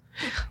glass?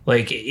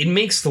 It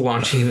makes the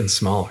watch even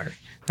smaller,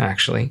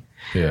 actually.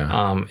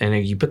 Yeah. And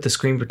if you put the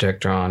screen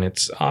protector on,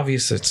 it's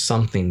obvious that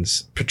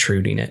something's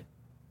protruding it,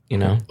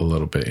 A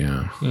little bit,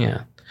 yeah.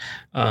 Yeah.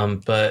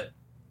 But...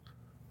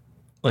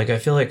 I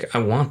feel like I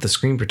want the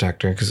screen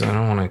protector because I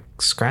don't want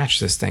to scratch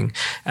this thing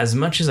as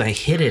much as I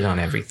hit it on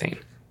everything,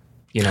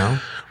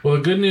 Well, the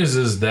good news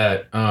is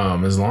that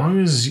as long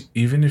as,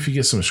 even if you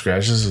get some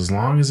scratches, as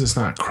long as it's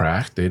not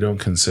cracked, they don't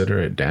consider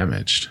it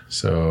damaged.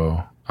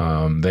 So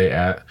I'm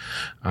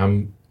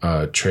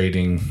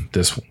trading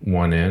this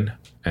one in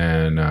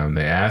and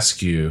they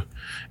ask you,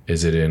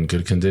 is it in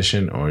good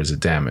condition or is it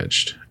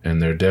damaged?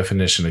 And their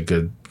definition of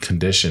good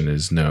condition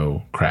is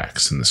no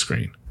cracks in the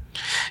screen.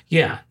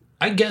 Yeah,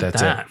 I get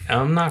that.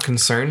 I'm not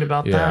concerned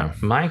about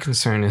that. My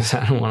concern is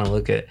I don't want to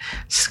look at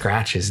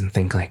scratches and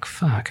think like,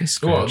 fuck, I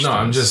scratched. Well, no,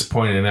 I'm just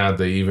pointing out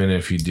that even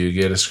if you do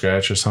get a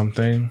scratch or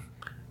something,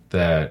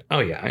 that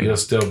you'll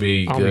still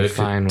be good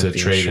to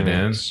trade it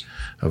in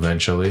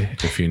eventually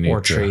if you need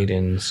or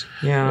trade-ins.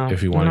 Yeah,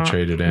 if you want to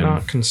trade it in.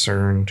 Not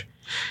concerned.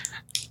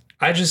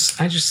 I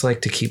just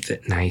like to keep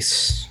it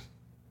nice.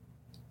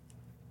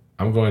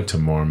 I'm going to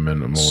more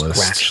minimalist.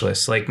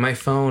 Scratchless. Like my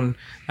phone,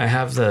 I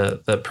have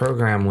the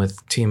program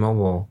with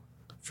T-Mobile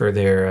for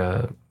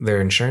their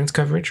insurance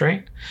coverage,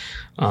 right?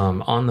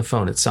 On the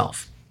phone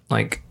itself.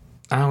 Like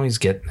I always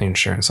get the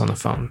insurance on the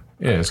phone.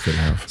 Yeah, it's good to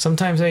have.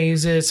 Sometimes I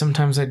use it,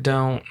 sometimes I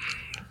don't.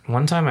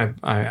 One time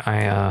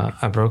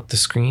I broke the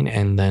screen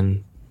and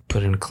then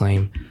put in a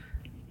claim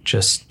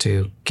just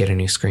to get a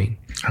new screen.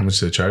 How much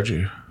did they charge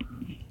you?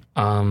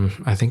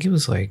 I think it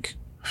was like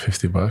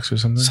 $50 or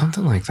something?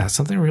 Something like that.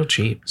 Something real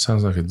cheap.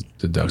 Sounds like a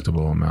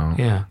deductible amount.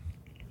 Yeah.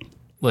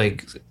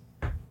 Like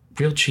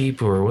real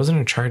cheap, or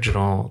wasn't a charge at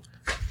all.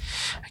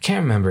 I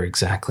can't remember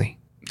exactly.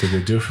 Did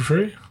they do it for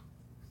free?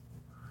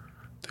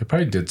 They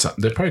probably did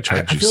something. They probably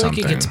charged you something. I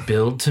feel like it gets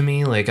billed to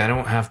me. Like I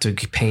don't have to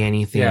pay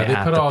anything they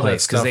at put the all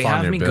place. that stuff Because they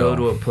on have me your bill. go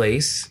to a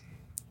place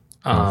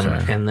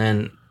and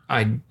then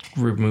I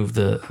remove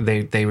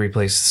they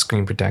replace the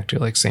screen protector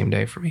like same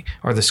day for me,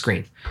 or the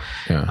screen.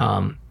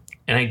 Yeah.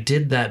 And I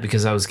did that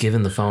because I was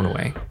giving the phone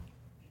away.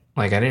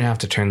 Like I didn't have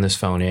to turn this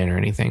phone in or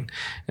anything.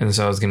 And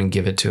so I was going to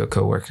give it to a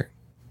coworker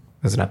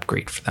as an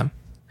upgrade for them.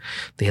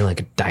 They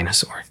like a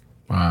dinosaur.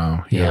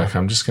 Wow. Yeah. Like,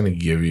 I'm just going to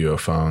give you a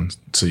phone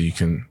so you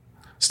can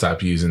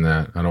stop using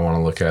that. I don't want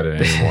to look at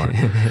it anymore.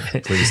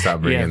 Please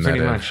stop bringing that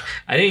in. Much.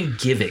 I didn't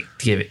give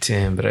it to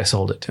him, but I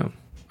sold it to him.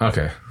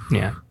 Okay.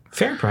 Yeah.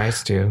 Fair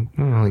price too.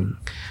 I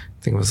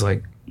think it was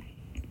like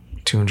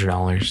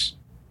 $200.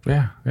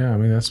 Yeah. I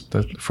mean, that's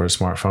for a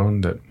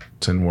smartphone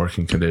that's in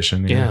working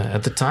condition. Yeah.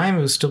 At the time,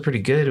 it was still pretty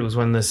good. It was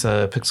when this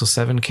Pixel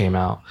 7 came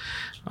out.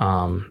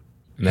 And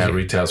that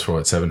retails for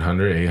what, $700,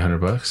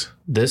 $800?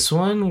 This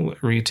one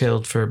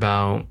retailed for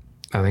about,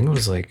 I think it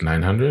was like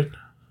 $900.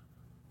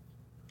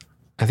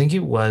 I think it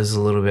was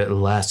a little bit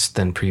less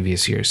than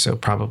previous years, so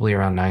probably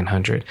around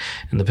 $900.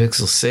 And the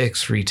Pixel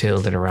 6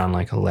 retailed at around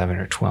like 11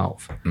 or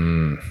 12.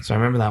 So I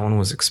remember that one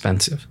was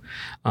expensive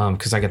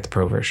because I got the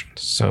Pro version.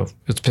 So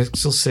it's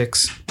Pixel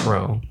 6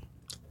 Pro.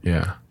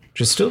 Yeah.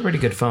 Which is still a pretty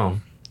good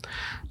phone.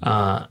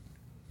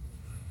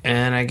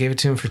 And I gave it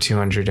to him for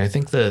 $200. I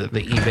think the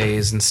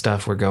eBays and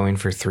stuff were going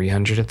for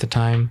 $300 at the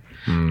time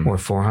or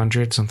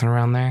 $400, something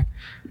around there.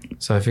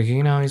 So I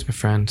figured, he's my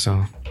friend,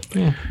 so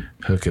yeah.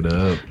 Hook it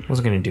up. I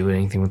wasn't going to do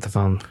anything with the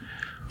phone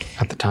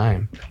at the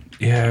time.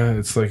 Yeah,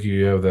 it's like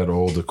you have that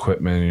old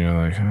equipment and you're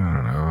like, I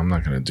don't know, I'm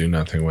not going to do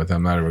nothing with it.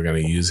 I'm not ever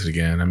going to use it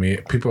again. I mean,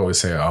 people always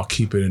say, I'll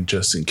keep it in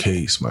just in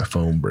case my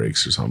phone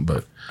breaks or something,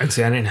 but... I'd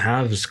say I didn't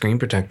have a screen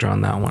protector on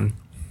that one.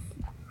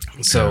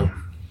 So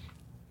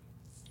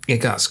it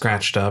got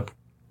scratched up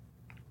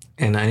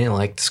and I didn't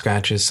like the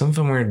scratches. Some of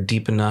them were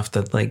deep enough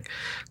that like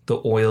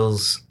the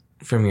oils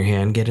from your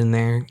hand get in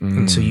there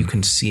and so you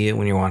can see it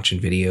when you're watching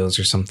videos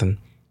or something.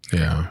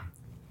 Yeah.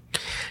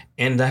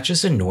 And that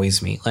just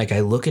annoys me. Like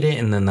I look at it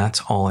and then that's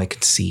all I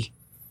could see.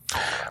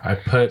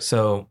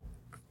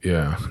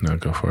 Yeah, no,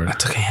 go for it. I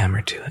took a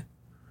hammer to it.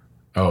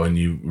 Oh, and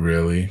you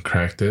really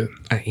cracked it?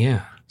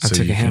 Yeah. I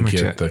took a hammer to it.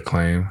 So you can get the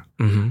claim?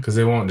 Because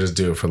they won't just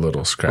do it for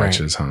little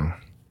scratches, huh?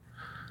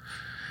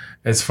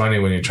 It's funny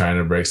when you're trying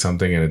to break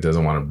something and it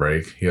doesn't want to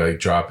break. You like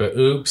drop it,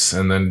 oops,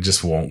 and then it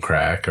just won't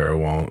crack or it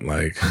won't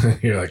like,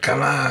 you're like,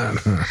 come on.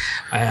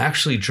 I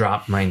actually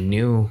dropped my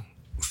new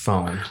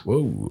phone.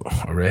 Whoa,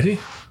 already?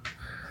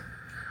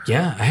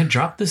 Yeah, I had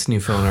dropped this new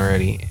phone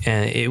already.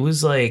 And it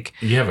was like...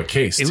 You have a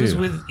case too. It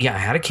was I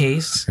had a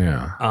case.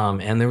 Yeah.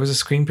 And there was a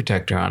screen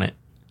protector on it.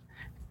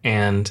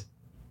 And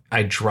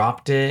I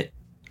dropped it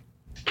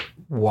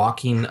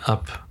walking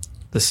up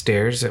the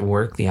stairs at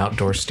work, the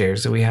outdoor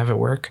stairs that we have at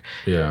work.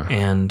 Yeah.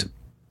 And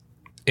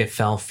it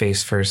fell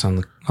face first on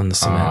the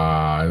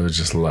cement. It was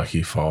just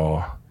lucky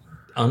fall.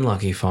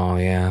 Unlucky fall,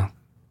 yeah.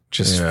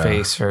 Just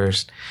face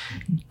first.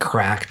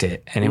 Cracked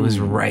it. And it was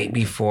right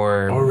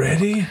before...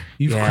 Already?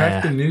 You've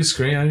cracked the new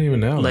screen? I didn't even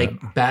know.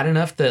 Like, bad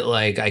enough that,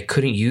 like, I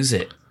couldn't use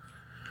it.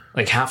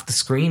 Like, half the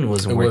screen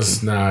wasn't working. It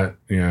was not...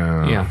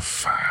 Yeah.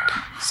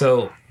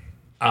 So,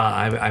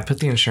 I put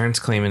the insurance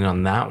claim in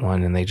on that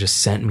one, and they just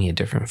sent me a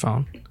different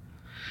phone.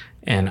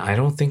 And I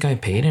don't think I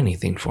paid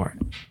anything for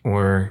it.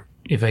 Or...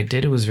 If I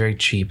did, it was very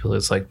cheap. It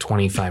was like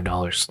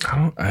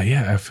 $25.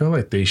 I feel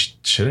like they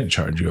shouldn't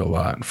charge you a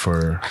lot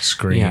for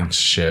screen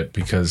shit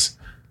because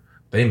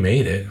they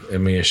made it. I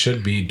mean, it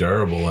should be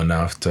durable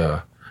enough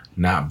to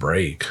not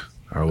break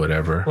or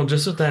whatever. Well,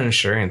 just with that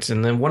insurance.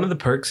 And then one of the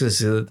perks is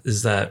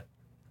that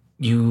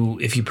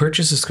if you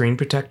purchase a screen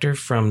protector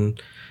from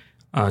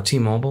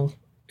T-Mobile,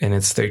 and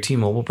it's their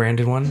T-Mobile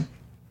branded one,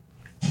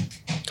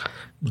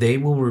 they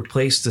will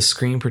replace the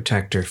screen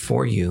protector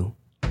for you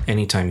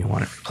anytime you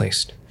want it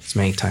replaced, as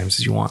many times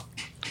as you want.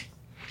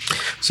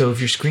 So if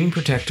your screen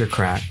protector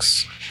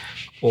cracks,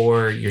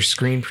 or your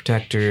screen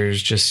protector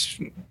is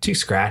just too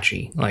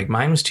scratchy. Like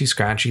mine was too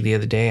scratchy the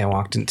other day. I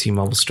walked into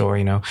T-Mobile store,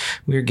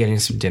 we were getting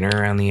some dinner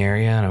around the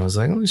area, and I was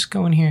like, let's just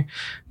go in here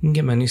and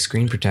get my new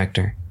screen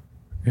protector.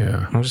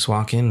 Yeah. I'll just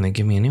walk in and they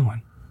give me a new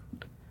one.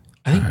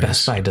 I think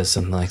Best Buy does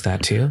something like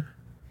that too.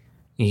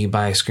 You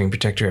buy a screen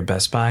protector at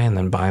Best Buy and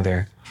then buy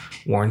their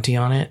warranty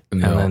on it.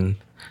 And then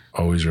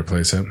always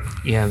replace it.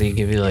 Yeah, they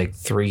give you like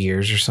 3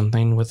 years or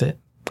something with it.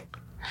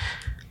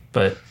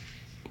 But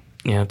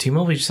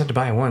T-Mobile, you just have to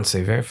buy it once.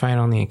 They verify it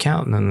on the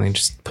account, and then they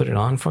just put it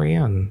on for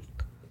you and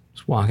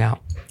just walk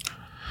out.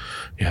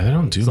 Yeah, they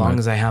don't do as long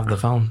as I have the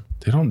phone.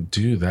 They don't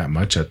do that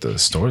much at the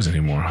stores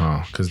anymore,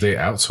 huh? Because they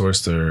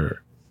outsource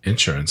their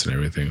insurance and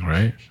everything,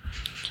 right?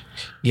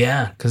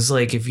 Yeah, because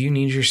like if you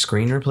need your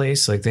screen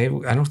replaced, like I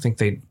don't think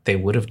they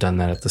would have done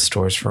that at the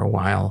stores for a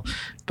while,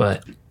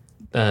 but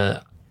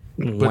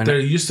there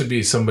used to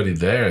be somebody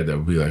there that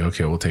would be like,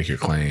 okay, we'll take your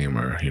claim,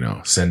 or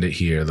send it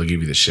here. They'll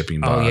give you the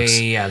shipping box.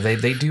 Oh yeah.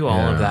 They do all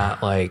of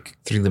that like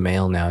through the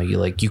mail now.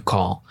 You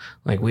call,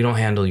 like, we don't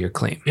handle your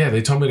claim. Yeah,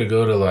 they told me to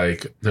go to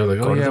they're like,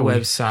 go to the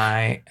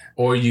website,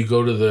 or you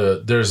go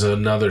to there's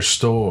another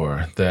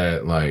store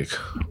that like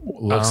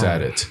looks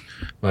at it,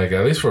 like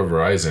at least for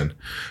Verizon.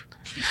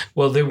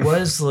 Well, there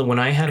was when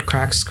I had a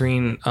cracked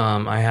screen,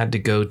 I had to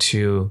go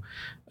to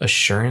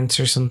Assurance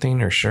or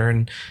something, or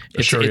Sure.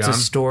 It's a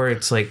store.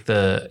 It's like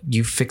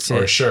you fix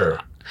it. Or Sure.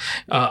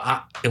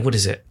 What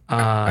is it?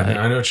 I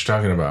know what you're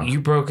talking about.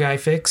 You broke, I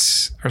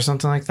fix, or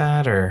something like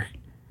that, or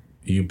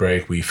you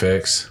break, we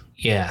fix.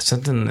 Yeah,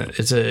 something.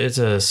 It's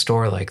a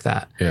store like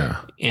that. Yeah.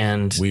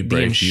 And we break,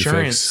 the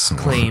insurance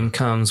claim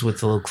comes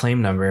with a little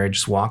claim number. I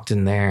just walked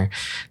in there.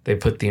 They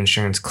put the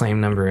insurance claim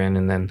number in,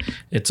 and then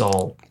it's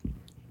all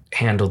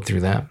handled through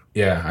them.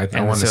 Yeah,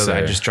 I want to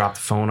say I just drop the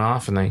phone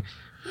off, and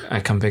I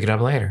come pick it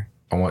up later.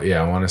 I want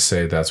to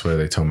say that's where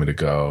they told me to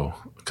go,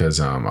 because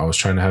I was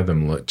trying to have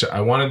them look.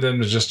 I wanted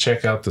them to just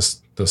check out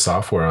the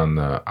software on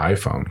the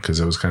iPhone, because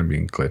it was kind of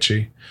being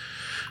glitchy.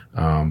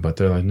 But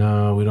they're like,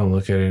 no, we don't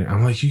look at it.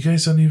 I'm like, you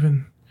guys don't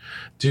even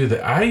do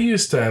that. I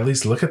used to at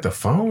least look at the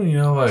phone.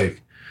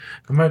 Like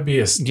it might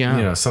be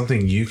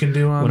something you can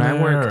do on when there.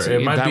 I worked,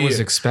 that was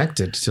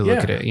expected to look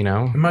at it.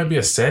 It might be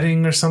a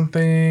setting or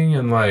something,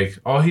 and like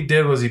all he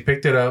did was he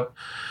picked it up.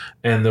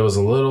 And there was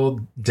a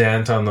little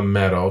dent on the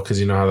metal, because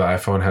you know how the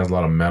iPhone has a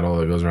lot of metal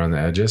that goes around the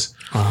edges.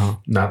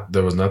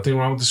 There was nothing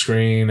wrong with the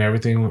screen.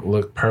 Everything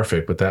looked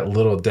perfect. But that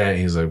little dent,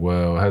 he's like,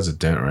 well, it has a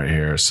dent right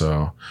here.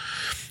 So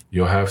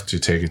you'll have to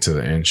take it to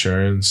the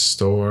insurance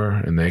store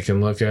and they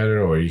can look at it.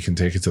 Or you can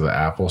take it to the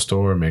Apple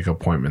store and make an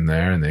appointment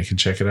there and they can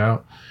check it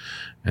out.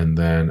 And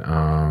then,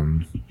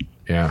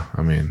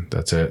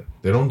 that's it.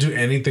 They don't do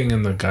anything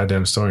in the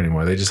goddamn store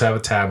anymore. They just have a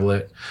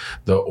tablet.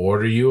 They'll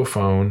order you a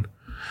phone.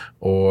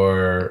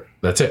 Or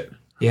that's it.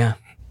 Yeah.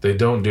 They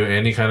don't do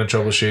any kind of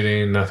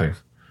troubleshooting, nothing.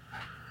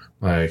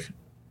 Like,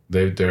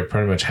 they're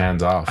pretty much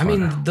hands off. I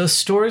mean, the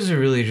stores are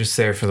really just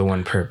there for the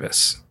one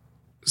purpose.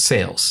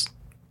 Sales.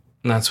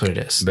 And that's what it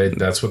is.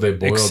 That's what they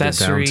boiled it down to.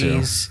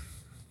 Accessories,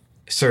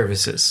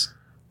 services.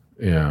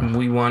 Yeah.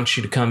 We want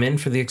you to come in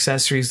for the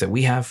accessories that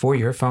we have for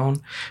your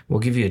phone.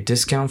 We'll give you a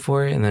discount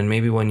for it. And then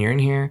maybe when you're in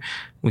here,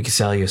 we can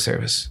sell you a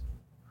service.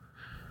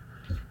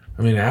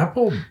 I mean,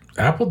 Apple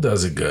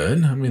does it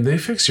good. I mean, they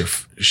fix your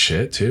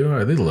shit too.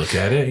 Or they look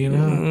at it,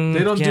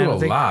 They don't do a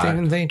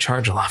lot. They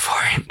charge a lot for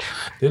it.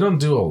 They don't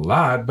do a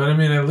lot, but I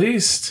mean, at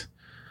least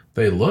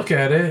they look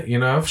at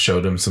it. I've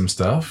showed them some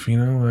stuff,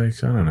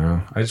 like, I don't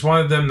know. I just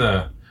wanted them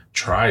to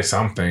try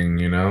something,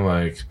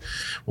 like,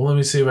 well, let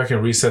me see if I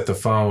can reset the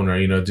phone,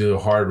 or, do a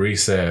hard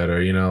reset,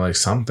 or, like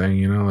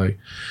something, like,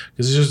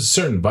 because there's just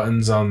certain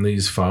buttons on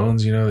these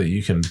phones, that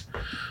you can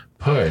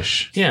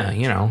push. Yeah,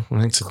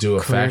 like to do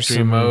a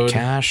factory mode,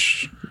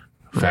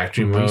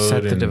 factory mode,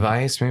 reset the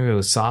device. Maybe it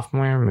was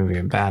software, maybe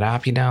a bad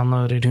app you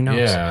downloaded. Who knows?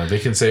 Yeah, they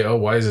can say, "Oh,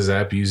 why is this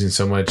app using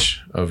so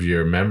much of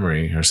your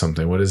memory or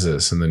something? What is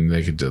this?" And then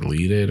they could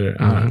delete it.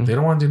 Or they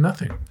don't want to do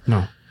nothing.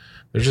 No,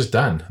 they're just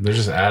done. They're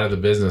just out of the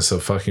business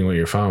of fucking with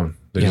your phone.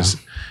 They're just,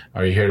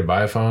 are you here to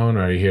buy a phone?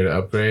 Are you here to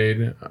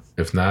upgrade?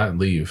 If not,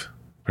 leave.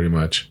 Pretty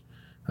much,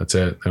 that's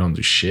it. They don't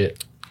do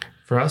shit.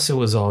 For us, it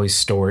was always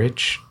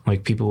storage.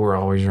 Like, people were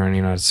always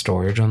running out of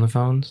storage on the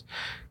phones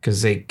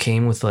because they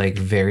came with like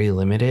very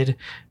limited,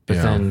 but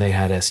then they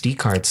had SD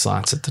card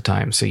slots at the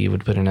time. So you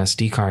would put an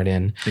SD card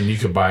in. And you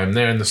could buy them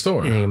there in the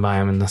store. And you can buy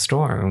them in the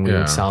store. And we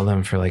would sell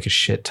them for like a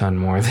shit ton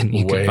more than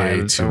you could buy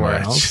them somewhere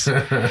else.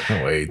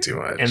 Way too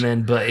much. And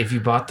then, but if you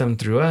bought them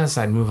through us,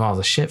 I'd move all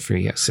the shit for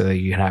you so that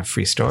you'd have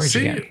free storage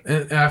again.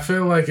 And I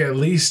feel like at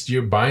least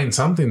you're buying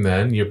something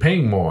then. You're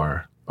paying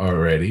more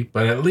already,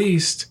 but at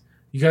least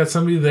you got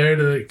somebody there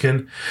that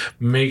can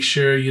make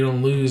sure you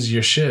don't lose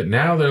your shit.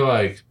 Now they're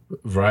like,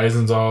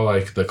 Verizon's all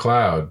like the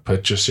cloud.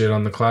 Put your shit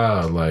on the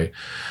cloud. Like,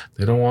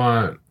 they don't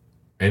want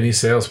any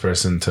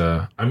salesperson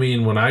to... I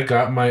mean, when I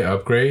got my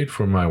upgrade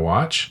for my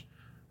watch,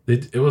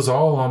 it was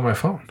all on my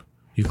phone.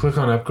 You click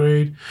on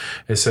upgrade.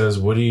 It says,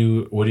 what are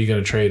you going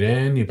to trade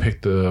in? You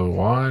pick the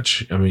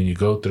watch. I mean, you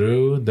go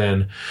through.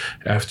 Then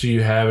after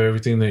you have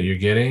everything that you're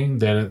getting,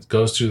 then it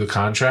goes through the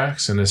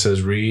contracts and it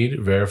says read,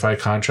 verify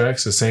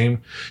contracts. The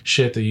same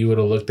shit that you would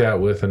have looked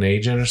at with an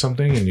agent or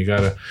something. And you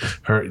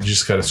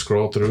just got to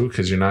scroll through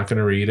because you're not going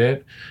to read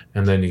it.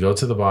 And then you go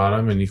to the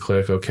bottom and you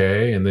click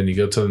OK. And then you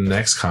go to the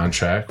next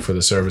contract for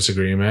the service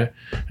agreement.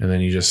 And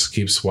then you just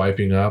keep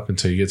swiping up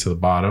until you get to the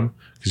bottom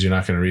because you're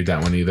not going to read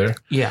that one either.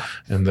 Yeah.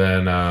 And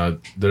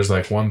then there's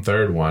like one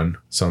third one,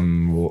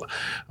 some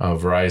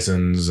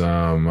Verizon's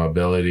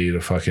ability to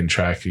fucking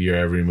track your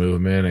every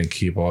movement and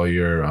keep all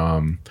your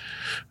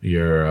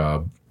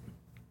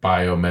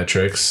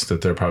biometrics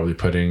that they're probably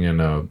putting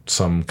in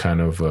some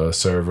kind of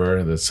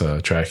server that's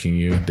tracking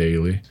you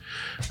daily.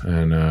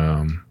 And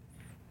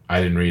I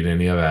didn't read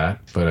any of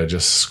that, but I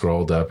just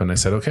scrolled up and I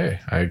said,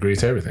 okay, I agree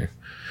to everything.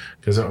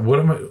 Because what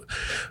am I...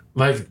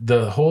 Like,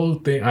 the whole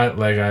thing,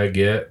 I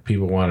get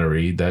people want to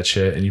read that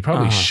shit, and you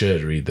probably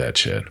should read that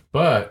shit.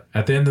 But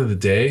at the end of the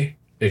day,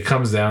 it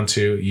comes down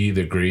to you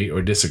either agree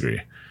or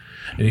disagree.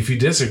 And if you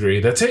disagree,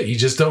 that's it. You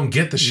just don't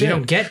get the shit. You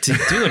don't get to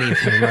do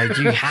anything. Like,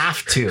 you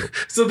have to.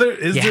 So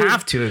you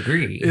have to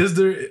agree. Is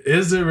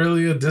there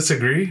really a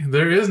disagree?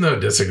 There is no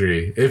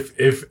disagree.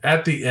 If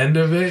at the end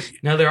of it...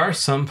 Now, there are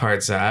some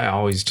parts that I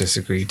always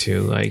disagree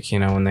to. Like,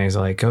 when there's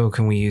like, oh,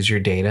 can we use your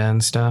data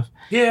and stuff?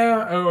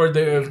 Yeah, or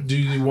do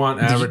you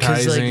want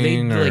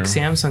advertising? Like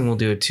Samsung will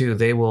do it too.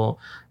 They will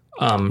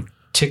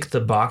tick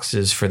the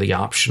boxes for the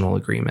optional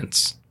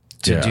agreements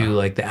to do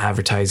like the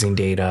advertising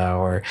data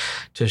or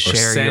to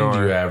share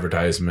you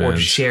advertisements or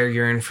share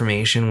your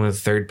information with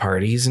third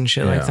parties and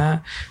shit like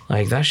that.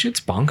 Like, that shit's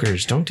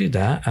bonkers. Don't do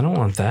that. I don't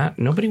want that.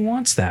 Nobody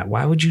wants that.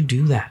 Why would you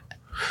do that?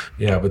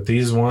 Yeah, but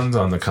these ones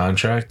on the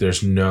contract,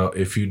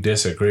 if you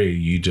disagree,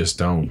 you just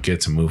don't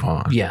get to move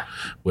on. Yeah,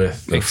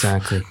 with the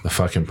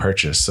fucking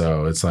purchase.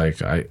 So it's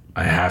like I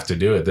have to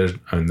do it.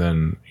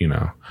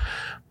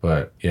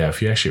 But yeah,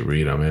 if you actually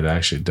read them, it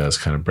actually does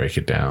kind of break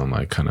it down,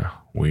 like kind of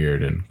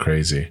weird and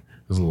crazy.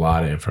 There's a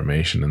lot of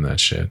information in that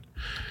shit.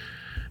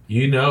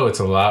 It's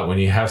a lot when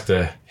you have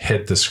to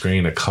hit the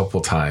screen a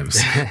couple times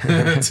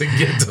to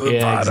get to the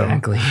bottom.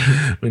 Exactly.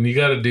 When you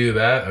got to do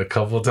that a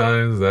couple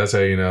times, that's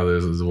how you know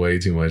there's way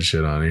too much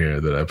shit on here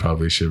that I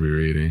probably should be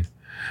reading.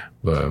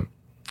 But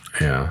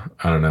yeah,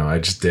 I don't know. I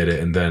just did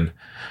it. And then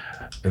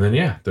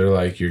they're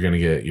like, you're going to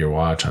get your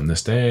watch on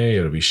this day.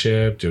 It'll be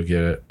shipped. You'll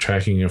get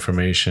tracking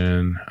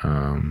information.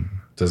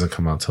 Doesn't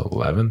come out till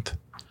 11th.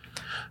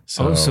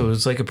 So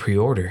it's like a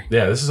pre-order.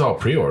 Yeah, this is all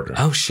pre-order.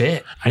 Oh,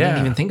 shit. I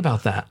didn't even think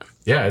about that.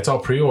 Yeah, it's all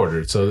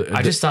pre-ordered. So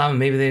I just thought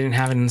maybe they didn't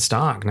have it in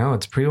stock. No,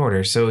 it's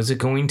pre-order. So is it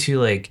going to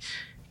like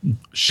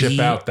ship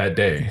out that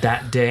day?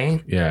 That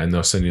day? Yeah, and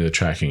they'll send you the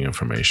tracking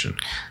information.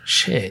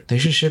 Shit, they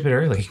should ship it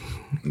early.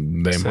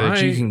 They so might.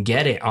 That you can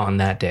get it on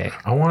that day.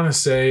 I want to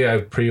say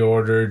I've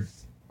pre-ordered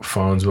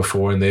phones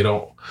before, and they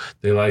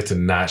like to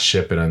not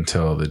ship it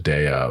until the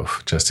day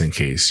of, just in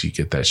case you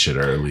get that shit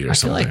early or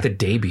something. I feel like the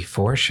day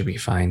before should be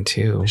fine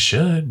too. It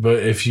should,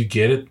 but if you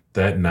get it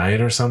that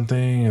night or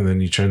something, and then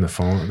you turn the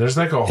phone, there's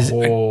like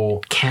whole.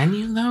 Can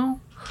you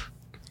though?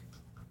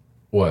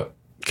 What?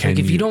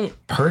 If you don't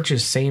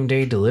purchase same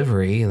day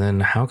delivery, then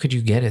how could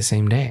you get it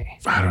same day?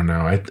 I don't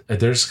know.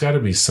 There's got to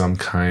be some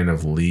kind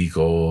of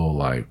legal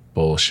like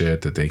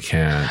bullshit that they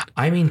can't.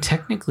 I mean,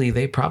 technically,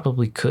 they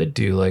probably could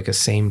do like a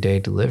same day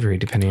delivery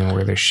depending on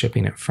where they're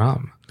shipping it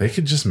from. They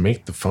could just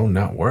make the phone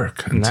not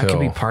work, and that could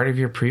be part of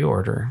your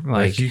pre-order.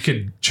 Like you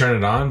could turn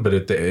it on, but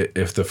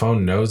if the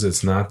phone knows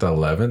it's not the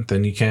 11th,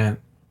 then you can't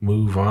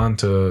move on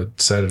to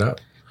set it up.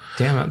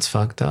 Damn, that's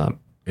fucked up.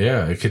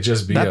 Yeah, it could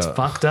just be. That's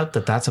fucked up.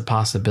 That's a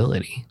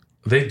possibility.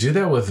 They do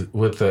that with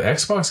the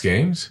Xbox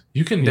games.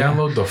 You can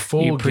download the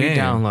full game. You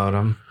pre-download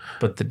them,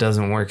 but that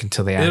doesn't work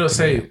until they. It'll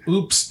say,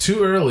 "Oops,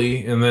 too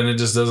early," and then it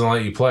just doesn't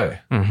let you play.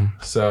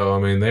 Mm-hmm. So I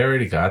mean, they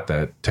already got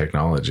that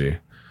technology.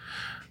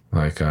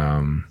 Like,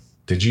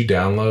 did you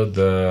download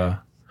the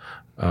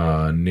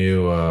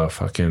new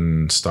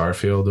fucking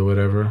Starfield or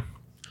whatever?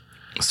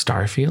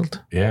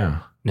 Starfield?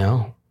 Yeah.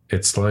 No.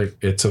 It's like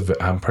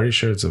I'm pretty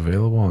sure it's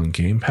available on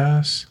Game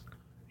Pass.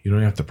 You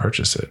don't have to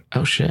purchase it.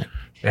 Oh shit!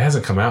 It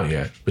hasn't come out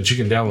yet, but you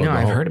can download. No,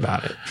 I've heard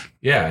about it.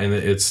 Yeah, and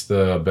it's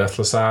the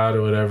Bethesda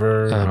or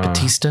whatever.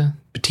 Batista.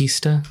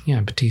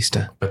 Yeah,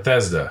 Batista.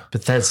 Bethesda.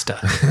 Bethesda.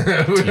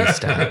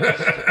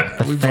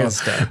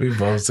 We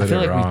both said it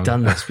wrong. I feel like we've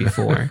done this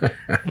before.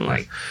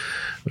 Like,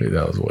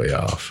 that was way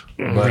off.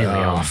 Really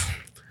off.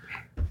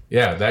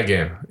 Yeah, that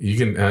game. You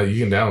can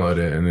download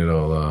it and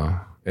it'll.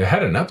 It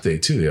had an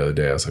update too the other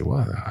day. I was like,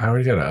 "What? I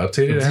already got an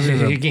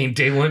update." You gained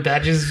day one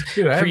patches,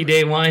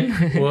 pre-day one.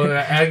 Well,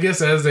 I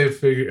guess as they're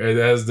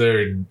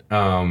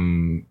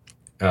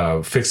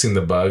fixing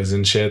the bugs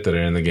and shit that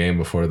are in the game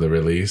before the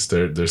release,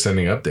 they're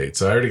sending updates.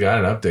 So I already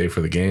got an update for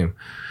the game,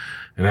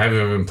 and I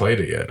haven't even played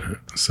it yet.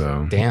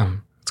 So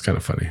damn, it's kind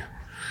of funny.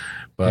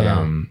 But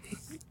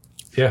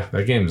yeah,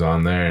 that game's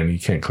on there, and you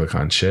can't click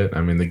on shit.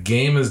 I mean, the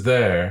game is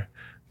there,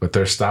 but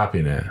they're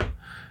stopping it.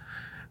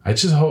 I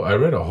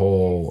read a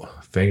whole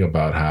thing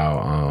about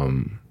how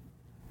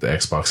the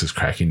Xbox is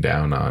cracking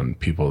down on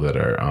people that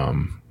are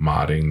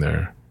modding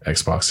their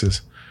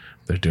Xboxes.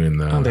 They're doing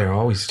they're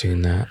always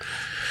doing that.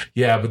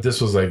 Yeah, but this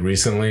was like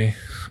recently.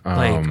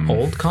 Like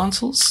old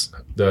consoles?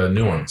 The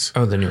new ones.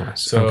 Oh, the new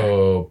ones.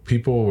 So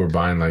people were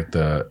buying like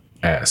the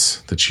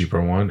S, the cheaper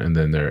one, and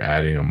then they're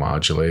adding a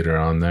modulator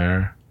on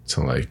there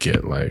to like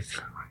get like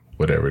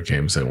whatever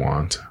games they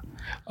want.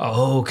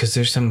 Oh, because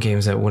there's some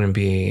games that wouldn't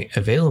be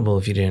available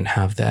if you didn't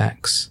have the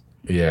X.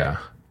 Yeah.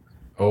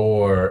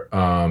 Or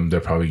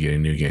they're probably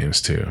getting new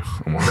games too.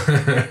 Oh,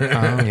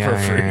 yeah, for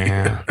free.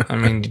 Yeah. I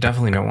mean, you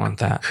definitely don't want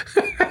that.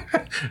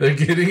 They're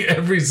getting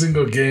every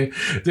single game.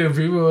 Dude,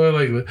 people are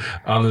like,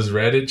 on this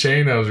Reddit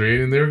chain I was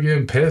reading, they were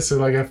getting pissed. They're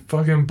like, I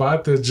fucking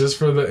bought this just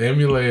for the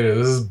emulator.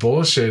 This is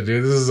bullshit,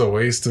 dude. This is a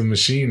waste of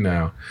machine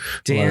now.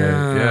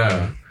 Damn. Like,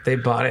 yeah. They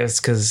bought it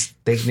because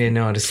they didn't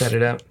know how to set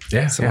it up.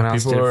 Yeah. Someone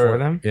else did it for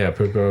them. Yeah,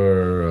 people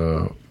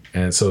are...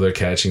 and so they're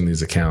catching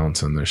these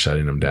accounts and they're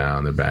shutting them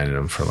down. They're banning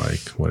them for like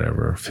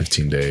whatever,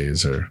 15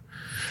 days and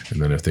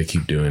then if they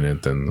keep doing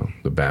it, then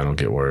the ban will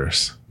get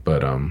worse.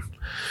 But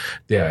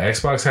yeah,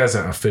 Xbox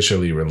hasn't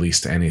officially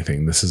released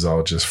anything. This is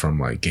all just from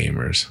like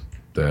gamers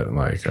that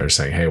like are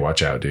saying, hey,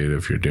 watch out, dude,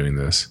 if you're doing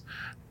this.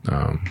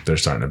 They're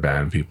starting to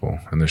ban people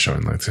and they're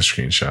showing like the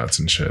screenshots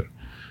and shit.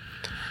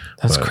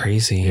 That's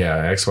crazy.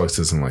 Yeah, Xbox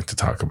doesn't like to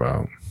talk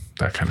about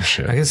that kind of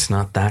shit. I guess it's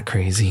not that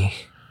crazy.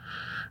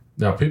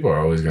 No, people are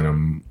always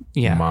going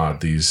to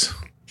mod these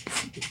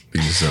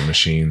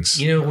machines.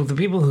 You know, the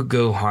people who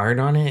go hard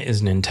on it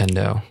is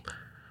Nintendo.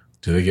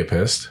 Do they get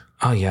pissed?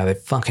 Oh, yeah. They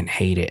fucking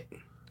hate it.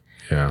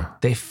 Yeah.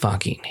 They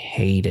fucking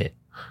hate it.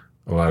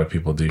 A lot of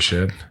people do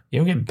shit. You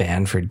don't get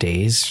banned for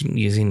days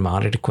using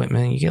modded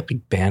equipment. You get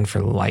like banned for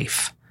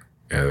life.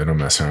 Yeah, they don't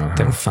mess around.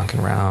 They don't fucking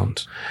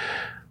around.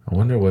 I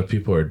wonder what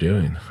people are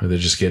doing. Are they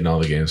just getting all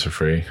the games for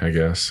free, I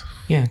guess?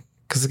 Yeah,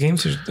 because the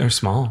games are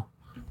small.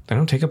 They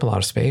don't take up a lot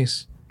of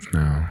space.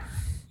 No.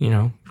 You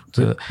know.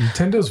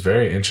 Nintendo's a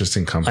very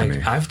interesting company.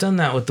 Like, I've done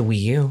that with the Wii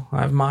U.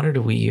 I've modded a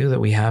Wii U that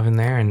we have in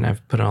there, and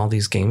I've put all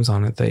these games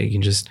on it that you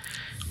can just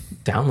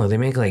download. They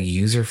make like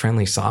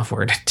user-friendly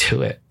software to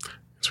do it.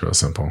 It's real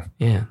simple.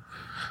 Yeah.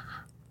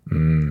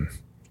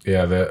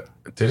 Yeah,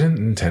 didn't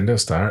Nintendo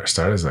start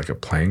as like a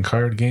playing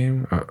card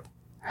game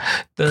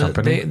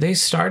company? They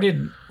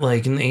started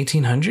like in the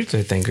 1800s,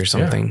 I think, or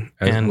something.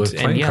 Yeah, and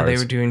yeah, cards. they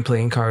were doing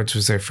playing cards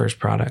was their first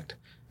product.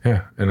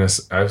 Yeah, and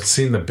I've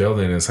seen the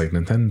building. It's like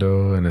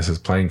Nintendo, and it says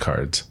playing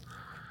cards.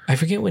 I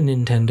forget what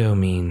Nintendo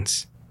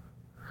means.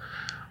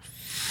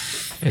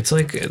 It's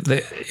like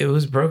it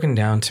was broken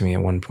down to me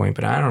at one point,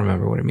 but I don't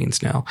remember what it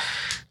means now.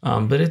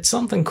 But it's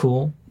something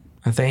cool,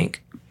 I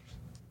think.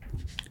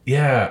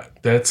 Yeah,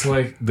 that's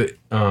like the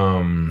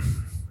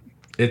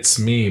it's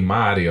me,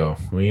 Mario.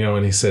 You know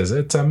when he says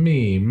it's a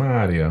me,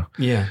 Mario.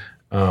 Yeah.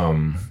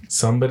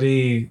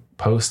 Somebody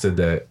posted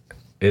that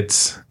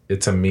it's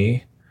a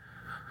me.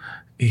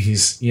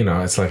 He's, you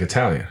know, it's like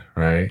Italian,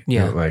 right?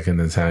 Yeah. Like in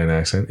the Italian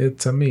accent,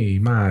 it's a me,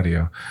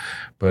 Mario.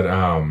 But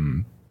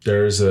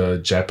there's a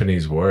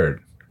Japanese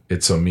word,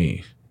 it's a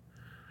me.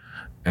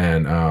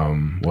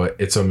 And what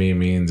it's a me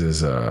means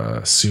is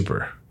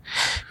super.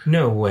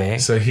 No way.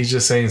 So he's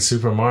just saying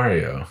Super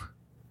Mario.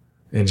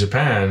 In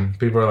Japan,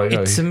 people are like,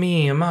 it's a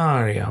me, a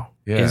Mario.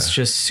 Yeah. It's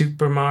just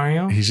Super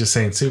Mario. He's just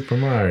saying Super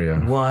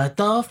Mario. What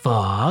the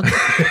fuck?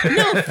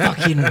 No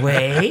fucking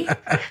way.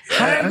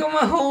 How did I go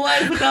my whole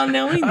life without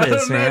knowing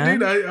this, man?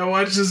 Dude, I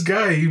watched this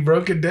guy. He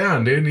broke it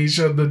down, dude. And he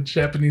showed the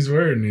Japanese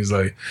word, and he's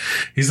like,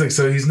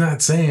 so he's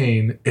not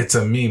saying it's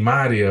a me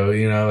Mario,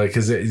 you know, like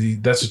because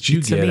that's what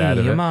you get out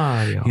of it.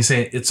 Mario. He's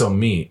saying it's a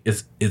me,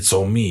 it's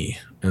a me,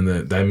 and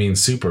that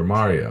means Super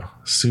Mario,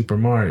 Super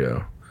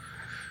Mario.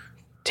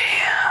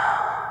 Damn.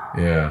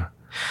 Yeah.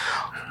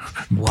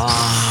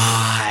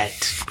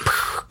 What?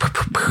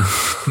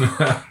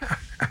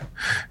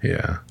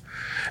 Yeah.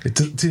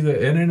 Dude,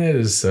 the internet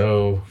is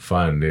so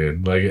fun,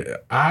 dude. Like,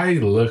 I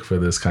look for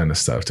this kind of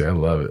stuff, dude. I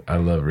love it. I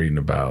love reading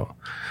about,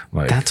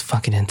 like... That's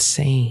fucking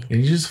insane.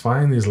 And you just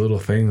find these little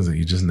things that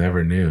you just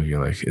never knew.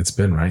 You're like, it's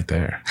been right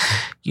there.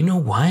 You know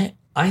what?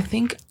 I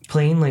think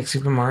playing, like,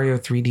 Super Mario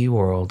 3D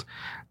World,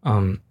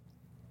 I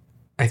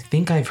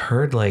think I've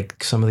heard,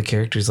 like, some of the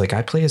characters... Like,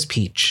 I play as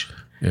Peach.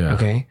 Yeah.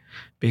 Okay?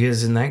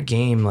 Because in that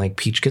game, like,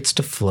 Peach gets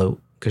to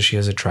float because she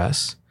has a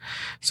dress.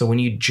 So when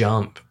you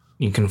jump,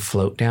 you can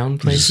float down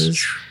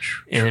places,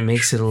 and it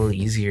makes it a little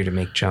easier to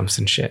make jumps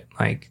and shit.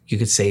 Like, you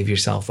could save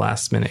yourself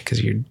last minute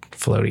because you're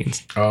floating.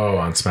 Oh,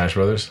 on Smash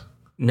Brothers?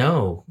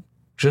 No.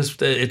 Just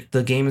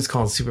the game is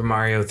called Super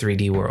Mario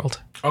 3D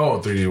World.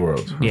 Oh, 3D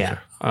World. Okay.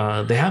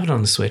 Yeah. They have it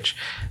on the Switch,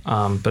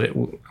 but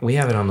we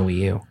have it on the Wii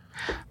U.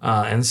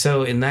 And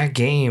so in that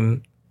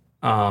game...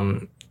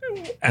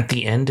 at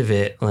the end of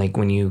it, like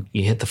when you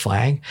hit the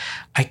flag,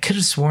 I could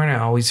have sworn I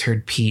always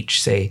heard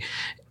Peach say,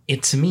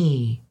 "It's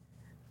me,"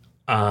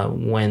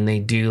 when they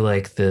do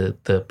like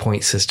the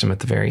point system at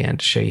the very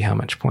end to show you how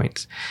much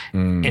points.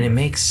 And it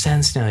makes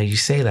sense now you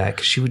say that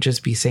because she would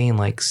just be saying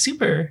like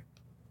 "super."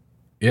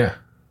 Yeah.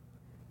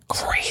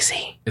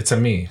 Crazy. It's a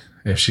me.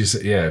 If she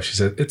said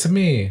it's a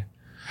me.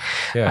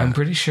 Yeah. I'm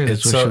pretty sure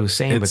that's what she was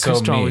saying, but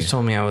Crystal always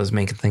told me I was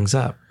making things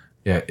up.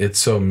 Yeah, it's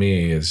so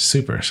me is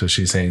super. So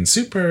she's saying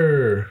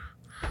super.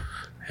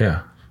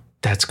 Yeah.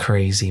 That's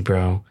crazy,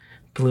 bro.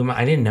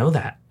 I didn't know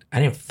that. I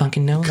didn't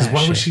fucking know that. Because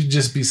why would she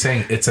just be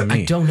saying it's a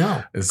me? I don't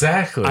know.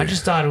 Exactly. I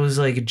just thought it was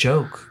like a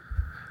joke.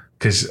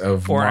 Because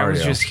of Or Mario. I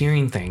was just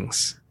hearing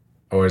things.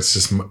 Or it's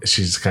just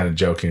she's kind of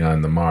joking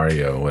on the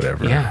Mario,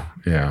 whatever. Yeah.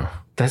 Yeah.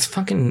 That's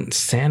fucking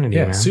sanity,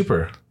 Yeah, man.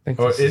 super.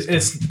 Or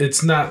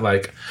it's not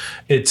like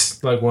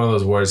it's like one of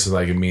those words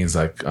like it means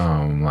like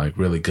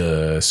really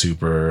good,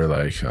 super,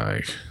 like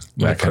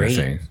that kind of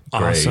thing.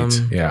 Awesome.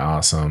 Great. Yeah,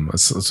 awesome.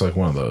 It's like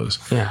one of those.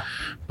 Yeah.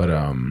 But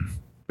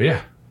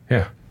yeah,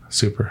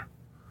 super.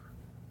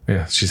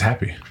 Yeah, she's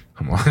happy.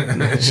 Come on.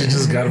 She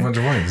just got a bunch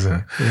of wings.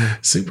 Yeah.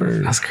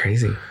 Super. That's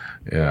crazy.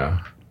 Yeah.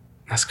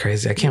 That's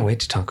crazy. I can't wait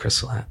to tell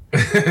Crystal that.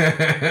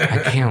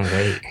 I can't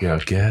wait. Yeah,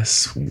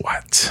 guess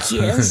what?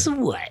 Guess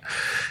what?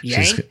 You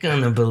ain't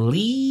gonna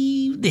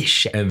believe this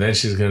shit. And then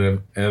she's gonna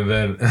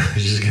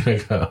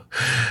go,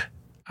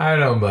 I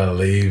don't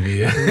believe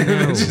you.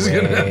 No she's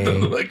way. gonna have to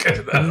look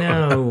it up.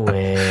 No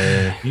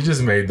way. You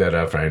just made that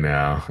up right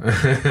now.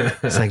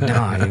 It's like,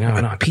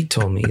 no. Pete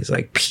told me. He's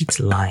like, Pete's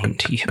lying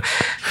to you.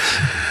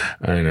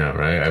 I know,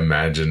 right? I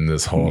imagined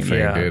this whole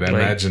thing, dude. I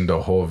imagined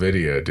the whole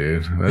video,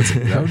 dude.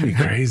 That would be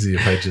crazy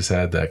if I just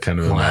had that kind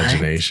of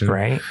imagination.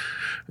 Right?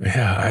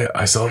 Yeah,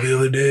 I saw the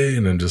other day,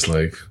 and I'm just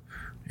like,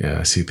 yeah,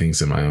 I see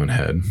things in my own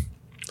head.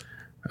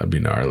 That'd be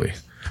gnarly.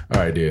 All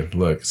right, dude.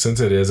 Look, since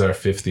it is our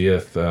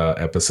 50th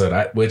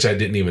episode, which I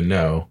didn't even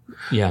know,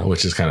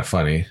 which is kind of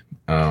funny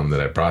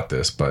that I brought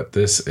this, but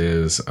this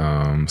is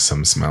some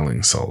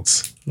smelling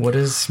salts. What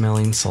does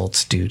smelling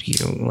salts do to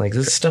you? Like,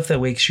 this is stuff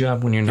that wakes you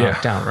up when you're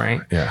knocked out,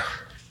 right? Yeah.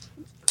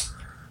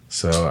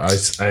 So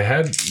I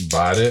had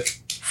bought it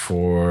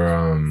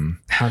for...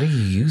 How do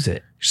you use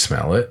it? You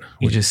smell it.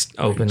 You just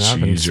open up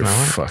and use smell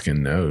your it?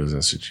 fucking nose.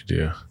 That's what you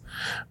do.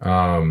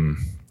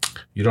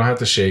 You don't have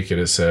to shake it.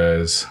 It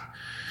says...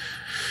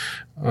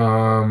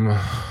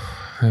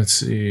 let's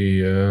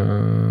see.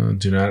 Do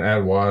not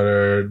add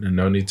water.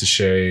 No need to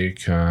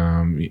shake.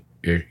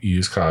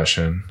 Use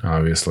caution.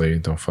 Obviously,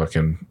 don't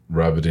fucking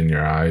rub it in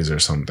your eyes or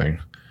something.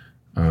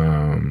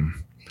 Don't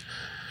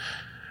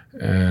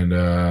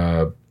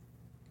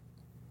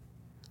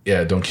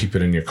keep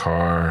it in your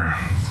car.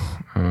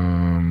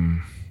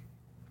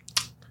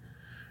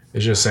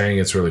 It's just saying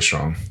it's really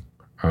strong.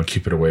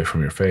 Keep it away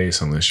from your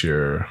face unless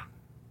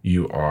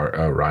you are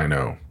a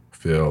rhino.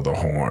 Feel the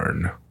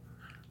horn.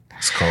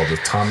 It's called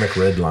Atomic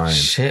Red Line.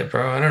 Shit,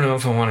 bro. I don't know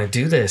if I want to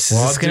do this.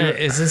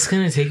 Is this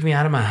gonna take me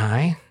out of my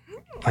high?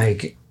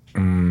 Like, I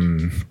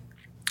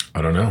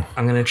don't know.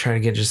 I'm gonna try to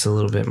get just a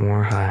little bit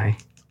more high.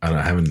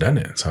 I haven't done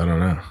it, so I don't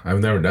know. I've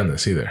never done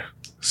this either,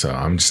 so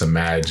I'm just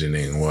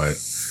imagining what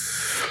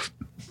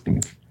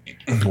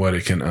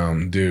it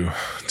can do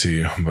to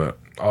you. But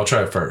I'll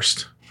try it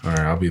first. All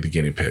right, I'll be the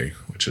guinea pig,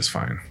 which is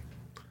fine.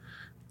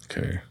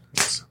 Okay.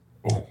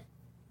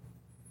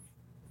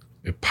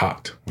 It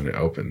popped when it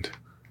opened.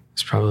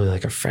 It's probably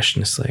like a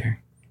freshness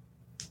layer.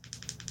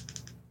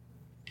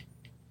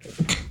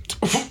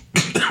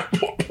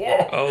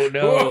 Oh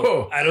no!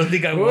 Whoa. I don't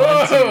think I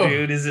want to,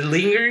 dude. Is it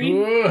lingering?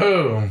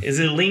 Whoa! Is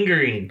it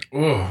lingering?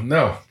 Whoa!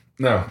 No,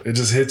 it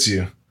just hits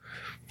you.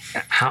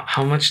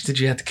 How much did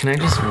you have to? Can I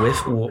just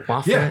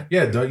waft it?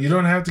 Yeah. You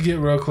don't have to get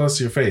real close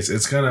to your face.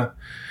 It's gonna.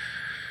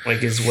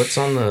 Like, is what's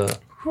on the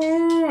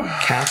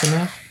cap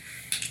enough?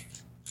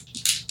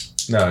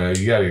 No,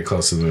 you gotta get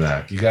closer than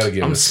that. You gotta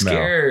get a smell.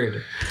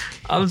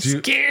 I'm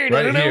scared.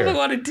 I don't know if I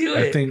want to do it.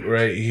 I think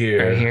right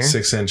here,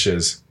 6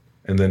 inches,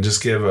 and then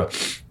just give a.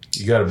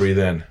 You gotta breathe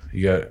in.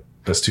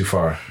 That's too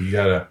far.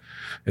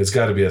 It's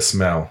gotta be a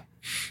smell.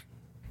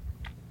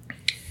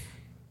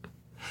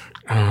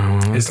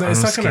 It's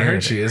not gonna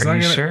hurt you. It's not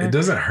gonna. Sure? It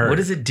doesn't hurt. What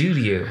does it do to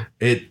you?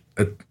 It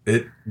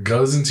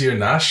goes into your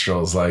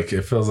nostrils like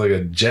it feels like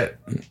a jet.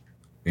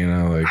 You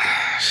know, like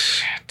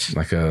shit.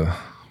 Like a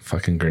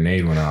fucking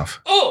grenade went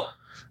off. Oh.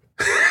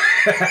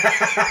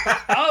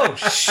 Oh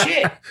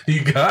shit!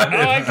 You got it.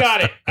 Oh, I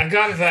got it. I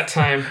got it that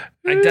time.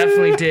 I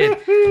definitely did.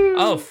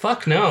 Oh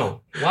fuck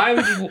no! Why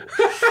would you?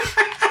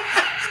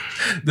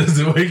 Does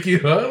it wake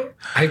you up?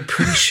 I'm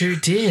pretty sure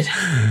it did.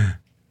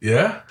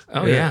 Yeah.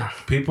 Oh yeah.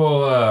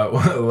 People, a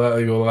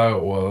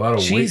lot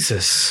of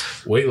Jesus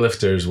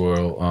weightlifters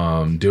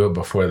will do it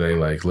before they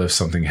like lift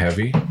something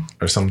heavy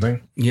or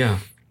something. Yeah.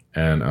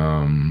 And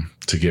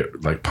to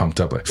get like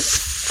pumped up, like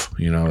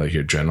like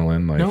your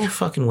adrenaline. Like no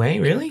fucking way,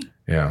 really?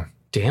 Yeah.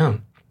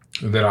 Damn.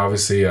 And then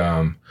obviously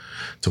to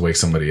wake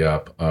somebody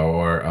up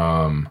or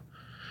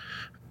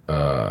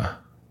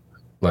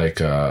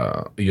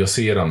you'll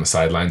see it on the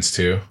sidelines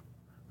too.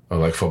 Or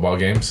like football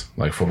games,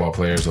 like football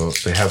players,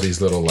 they have these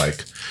little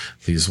like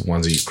these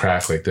ones that you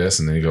crack like this,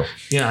 and then you go.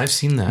 Yeah, I've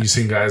seen that. You've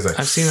seen guys like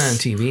I've seen that on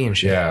TV and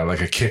shit. Yeah,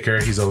 like a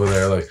kicker, he's over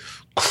there like,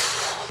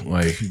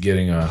 like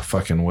getting a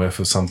fucking whiff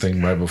of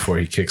something right before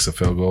he kicks a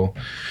field goal,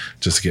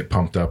 just to get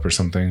pumped up or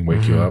something,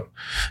 wake you up.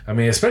 I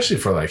mean, especially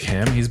for like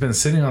him, he's been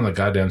sitting on the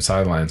goddamn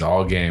sidelines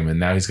all game, and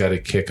now he's got to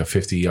kick a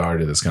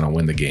 50-yarder that's going to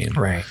win the game.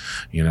 Right.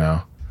 You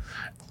know?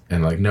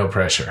 And like no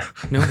pressure.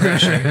 No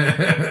pressure.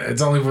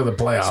 It's only for the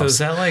playoffs. So is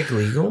that like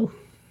legal?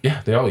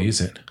 Yeah, they all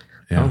use it.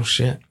 Yeah. Oh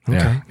shit.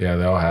 Okay. Yeah,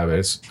 they all have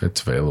it.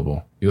 It's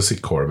available. You'll see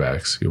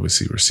quarterbacks. You'll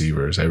see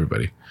receivers.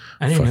 Everybody.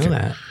 I didn't know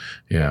that.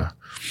 Yeah.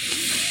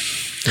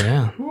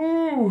 Yeah.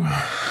 Woo.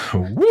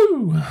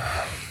 Woo.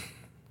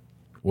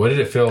 What did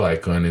it feel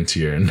like going into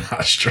your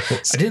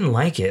nostrils? I didn't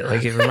like it.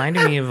 Like it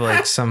reminded me of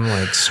like some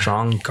like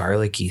strong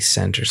garlicky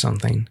scent or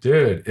something.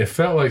 Dude, it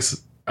felt like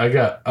I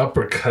got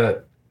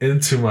uppercut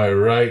into my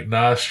right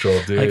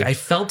nostril, dude. Like I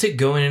felt it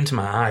going into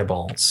my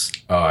eyeballs.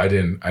 Oh, I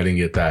didn't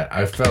get that.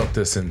 I felt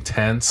this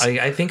intense.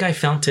 I think I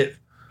felt it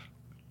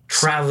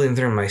traveling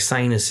through my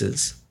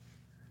sinuses.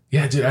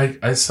 Yeah, dude,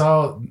 I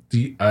saw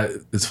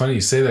it's funny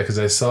you say that because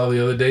I saw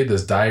the other day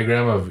this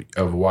diagram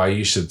of why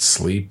you should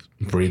sleep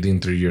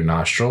breathing through your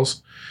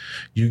nostrils.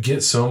 You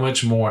get so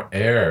much more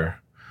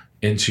air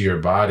into your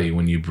body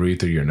when you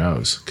breathe through your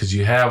nose because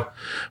you have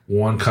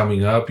one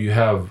coming up. You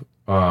have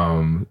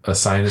a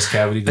sinus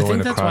cavity going across.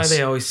 I think that's why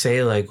they always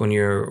say like when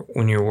you're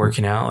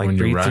working out, like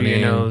breathe through your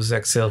nose,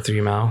 exhale through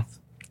your mouth.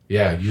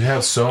 Yeah, you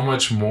have so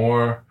much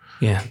more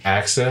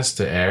access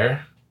to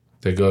air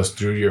that goes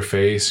through your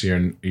face.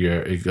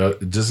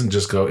 It doesn't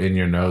just go in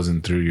your nose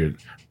and through your.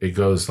 It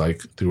goes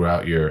like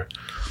throughout your.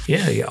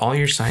 Yeah, all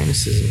your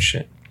sinuses and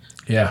shit.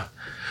 Yeah,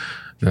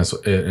 that's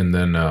it. And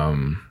then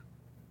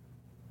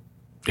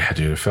yeah,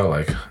 dude, it felt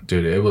like,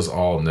 dude, it was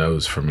all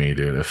nose for me,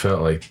 dude. It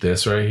felt like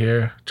this right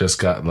here just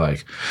got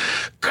like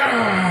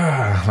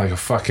a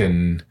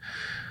fucking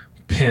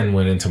pin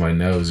went into my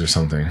nose or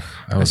something.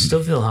 I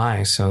still feel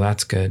high, so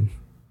that's good.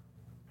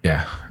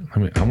 Yeah,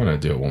 I'm gonna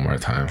do it one more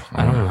time.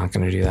 I'm not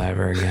gonna do that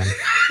ever again.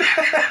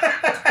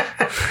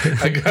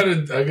 I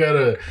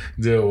gotta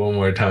do it one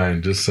more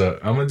time. Just so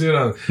I'm gonna do it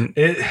on.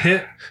 It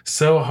hit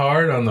so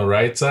hard on the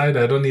right side.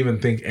 I don't even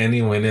think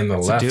any went in the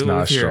left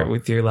nostril.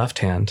 With your left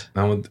hand.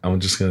 I'm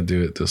just gonna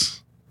do it.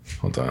 This.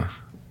 Hold on.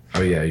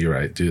 Oh yeah, you're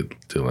right. Do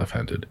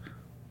left-handed.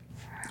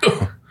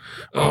 Oh,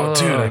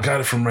 dude, I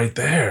got it from right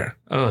there.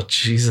 Oh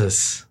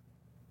Jesus.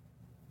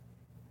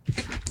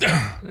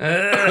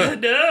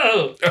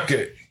 No.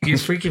 Okay. You're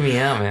freaking me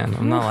out, man.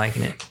 I'm not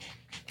liking it.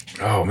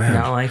 Oh man.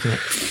 Not liking it.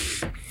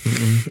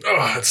 Mm-mm.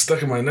 Oh, it's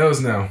stuck in my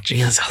nose now.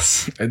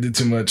 Jesus. I did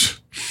too much.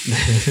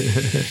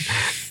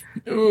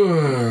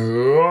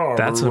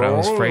 That's what I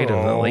was afraid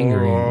of, the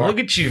lingering. Look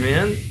at you,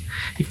 man.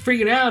 You're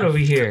freaking out over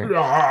here.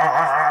 No,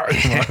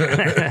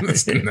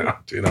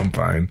 dude, I'm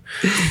fine.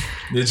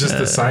 It's just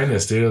the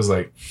sinus, dude. It was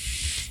like,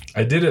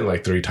 I did it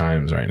like 3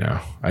 times right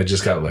now. I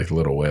just got like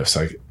little whiffs.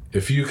 Like,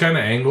 if you kind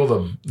of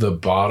angle the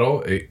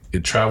bottle,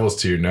 it travels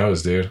to your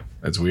nose, dude.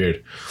 That's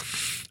weird.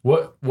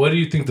 What do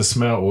you think the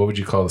smell? What would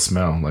you call the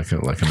smell? Like an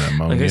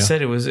ammonia? Like I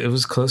said, it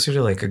was closer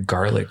to like a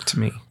garlic to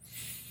me.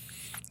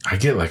 I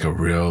get like a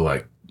real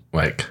like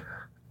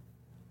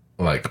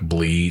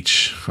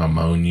bleach,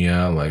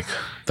 ammonia, like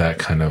that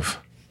kind of.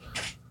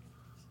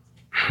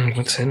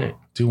 What's in it?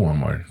 Do one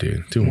more,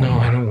 dude. Do one more. No,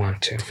 I don't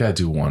want to. You gotta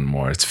do one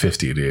more. It's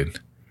 50, dude.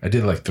 I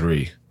did like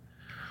 3.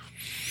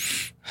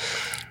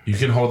 You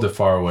can hold it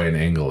far away and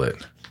angle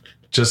it.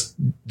 Just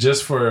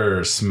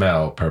for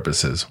smell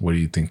purposes, what do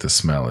you think the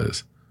smell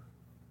is?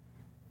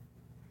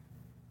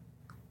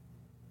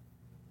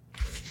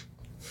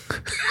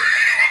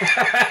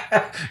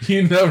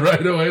 You know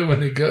right away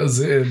when it goes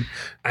in.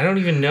 I don't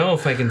even know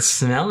if I can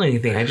smell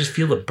anything. I just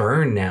feel the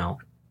burn now.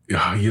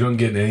 Oh, you don't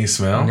get any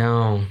smell?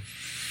 No.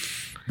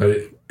 But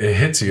it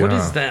hits you. What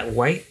is that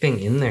white thing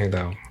in there,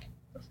 though?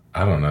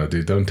 I don't know,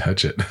 dude. Don't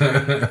touch it.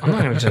 I'm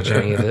not going to touch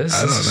any of this.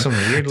 I don't know. This is some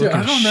weird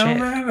looking shit. I don't know,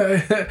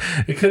 man.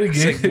 It could have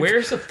came. Like,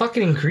 where's the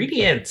fucking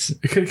ingredients?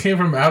 It could have came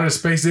from outer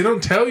space. They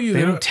don't tell you.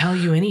 They don't tell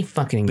you any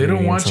fucking ingredients.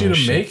 They don't want you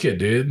to make it,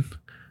 dude.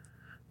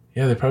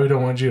 Yeah, they probably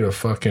don't want you to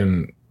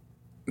fucking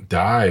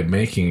die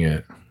making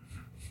it.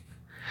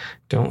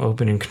 Don't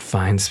open in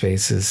confined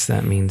spaces.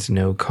 That means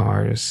no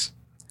cars.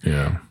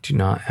 Yeah. Do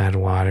not add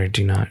water.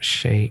 Do not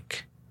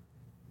shake.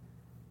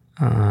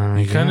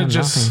 You kind of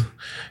just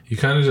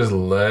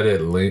let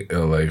it like.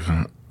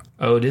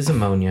 Oh, it is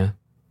ammonia.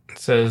 It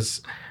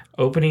says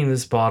opening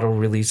this bottle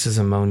releases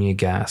ammonia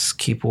gas.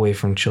 Keep away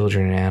from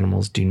children and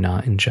animals. Do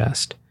not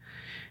ingest.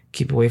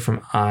 Keep away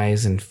from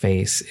eyes and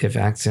face. If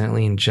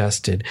accidentally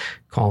ingested,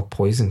 call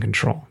poison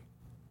control.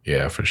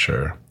 Yeah, for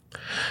sure.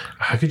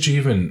 How could you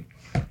even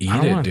eat it, dude?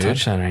 I don't want to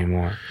touch that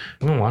anymore.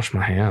 I'm gonna wash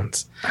my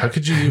hands. How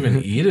could you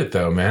even eat it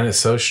though, man? It's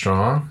so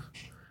strong.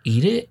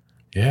 Eat it?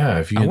 Yeah,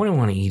 if you. I wouldn't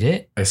want to eat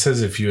it. It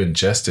says if you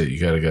ingest it, you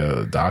got to go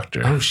to the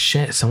doctor. Oh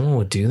shit! Someone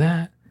would do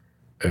that.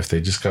 If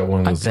they just got one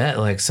of those. I bet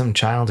like some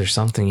child or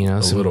something,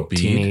 some little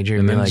teenager,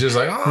 and then like, just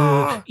like,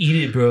 oh,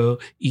 eat it, bro,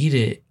 eat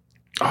it.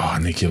 Oh,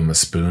 and they give him a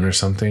spoon or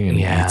something, and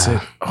he eats it.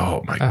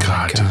 Oh my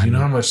god, dude! You know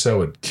how much that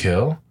would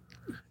kill?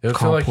 It would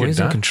feel like poison you're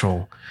done.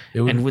 Control.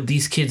 And would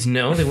these kids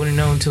know? They wouldn't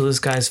know until this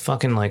guy's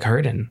fucking like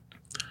hurting.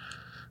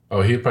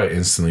 Oh, he'd probably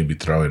instantly be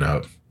throwing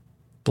up.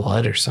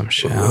 Blood or some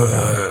shit.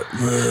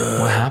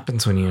 What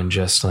happens when you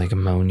ingest like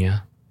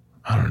ammonia?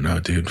 I don't know,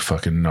 dude.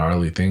 Fucking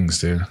gnarly things,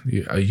 dude.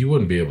 You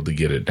wouldn't be able to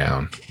get it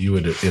down. You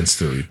would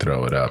instantly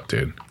throw it up,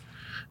 dude.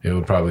 It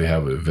would probably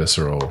have a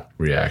visceral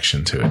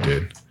reaction to it,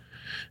 dude.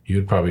 You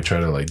would probably try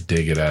to like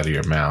dig it out of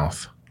your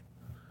mouth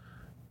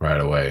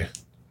right away.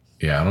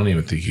 Yeah, I don't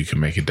even think you can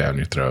make it down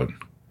your throat.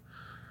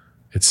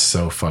 It's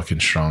so fucking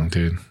strong,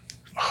 dude.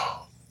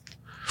 Oh.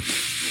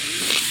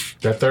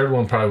 That third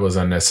one probably was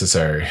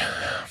unnecessary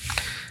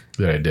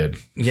that I did.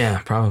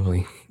 Yeah,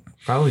 probably.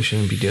 Probably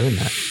shouldn't be doing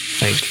that.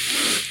 Like,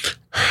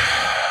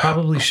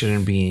 probably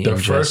shouldn't be the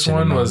first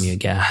one ammonia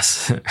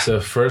gas.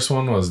 The first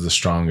one was the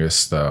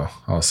strongest, though.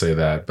 I'll say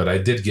that. But I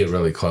did get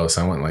really close.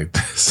 I went like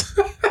this.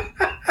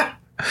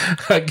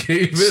 I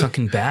gave it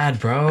fucking bad,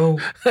 bro.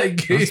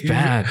 That's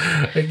bad.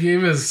 I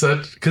gave it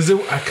such because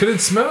I couldn't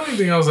smell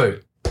anything. I was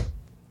like,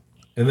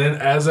 and then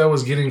as I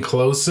was getting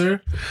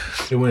closer,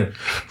 it went.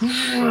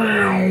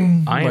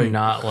 I am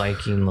not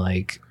liking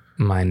like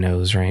my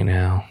nose right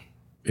now.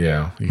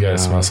 Yeah, you gotta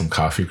smell some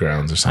coffee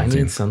grounds or something.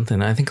 I need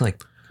something. I think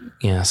like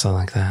something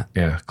like that.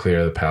 Yeah,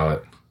 clear the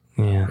palate.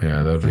 Yeah,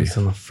 that'd be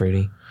something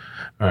fruity.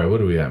 All right,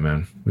 what are we at,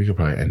 man? We could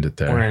probably end it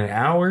there. We're an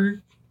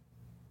hour.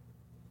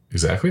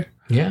 Exactly.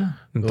 Yeah,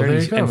 in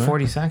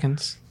 40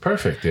 seconds.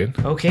 Perfect, dude.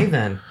 Okay,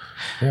 then.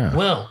 Yeah.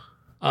 Well,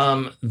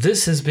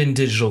 this has been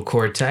Digital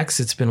Cortex.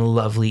 It's been a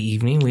lovely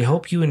evening. We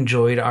hope you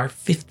enjoyed our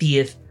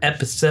 50th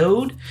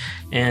episode,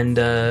 and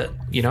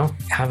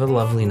have a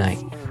lovely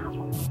night.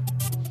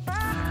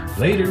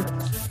 Later.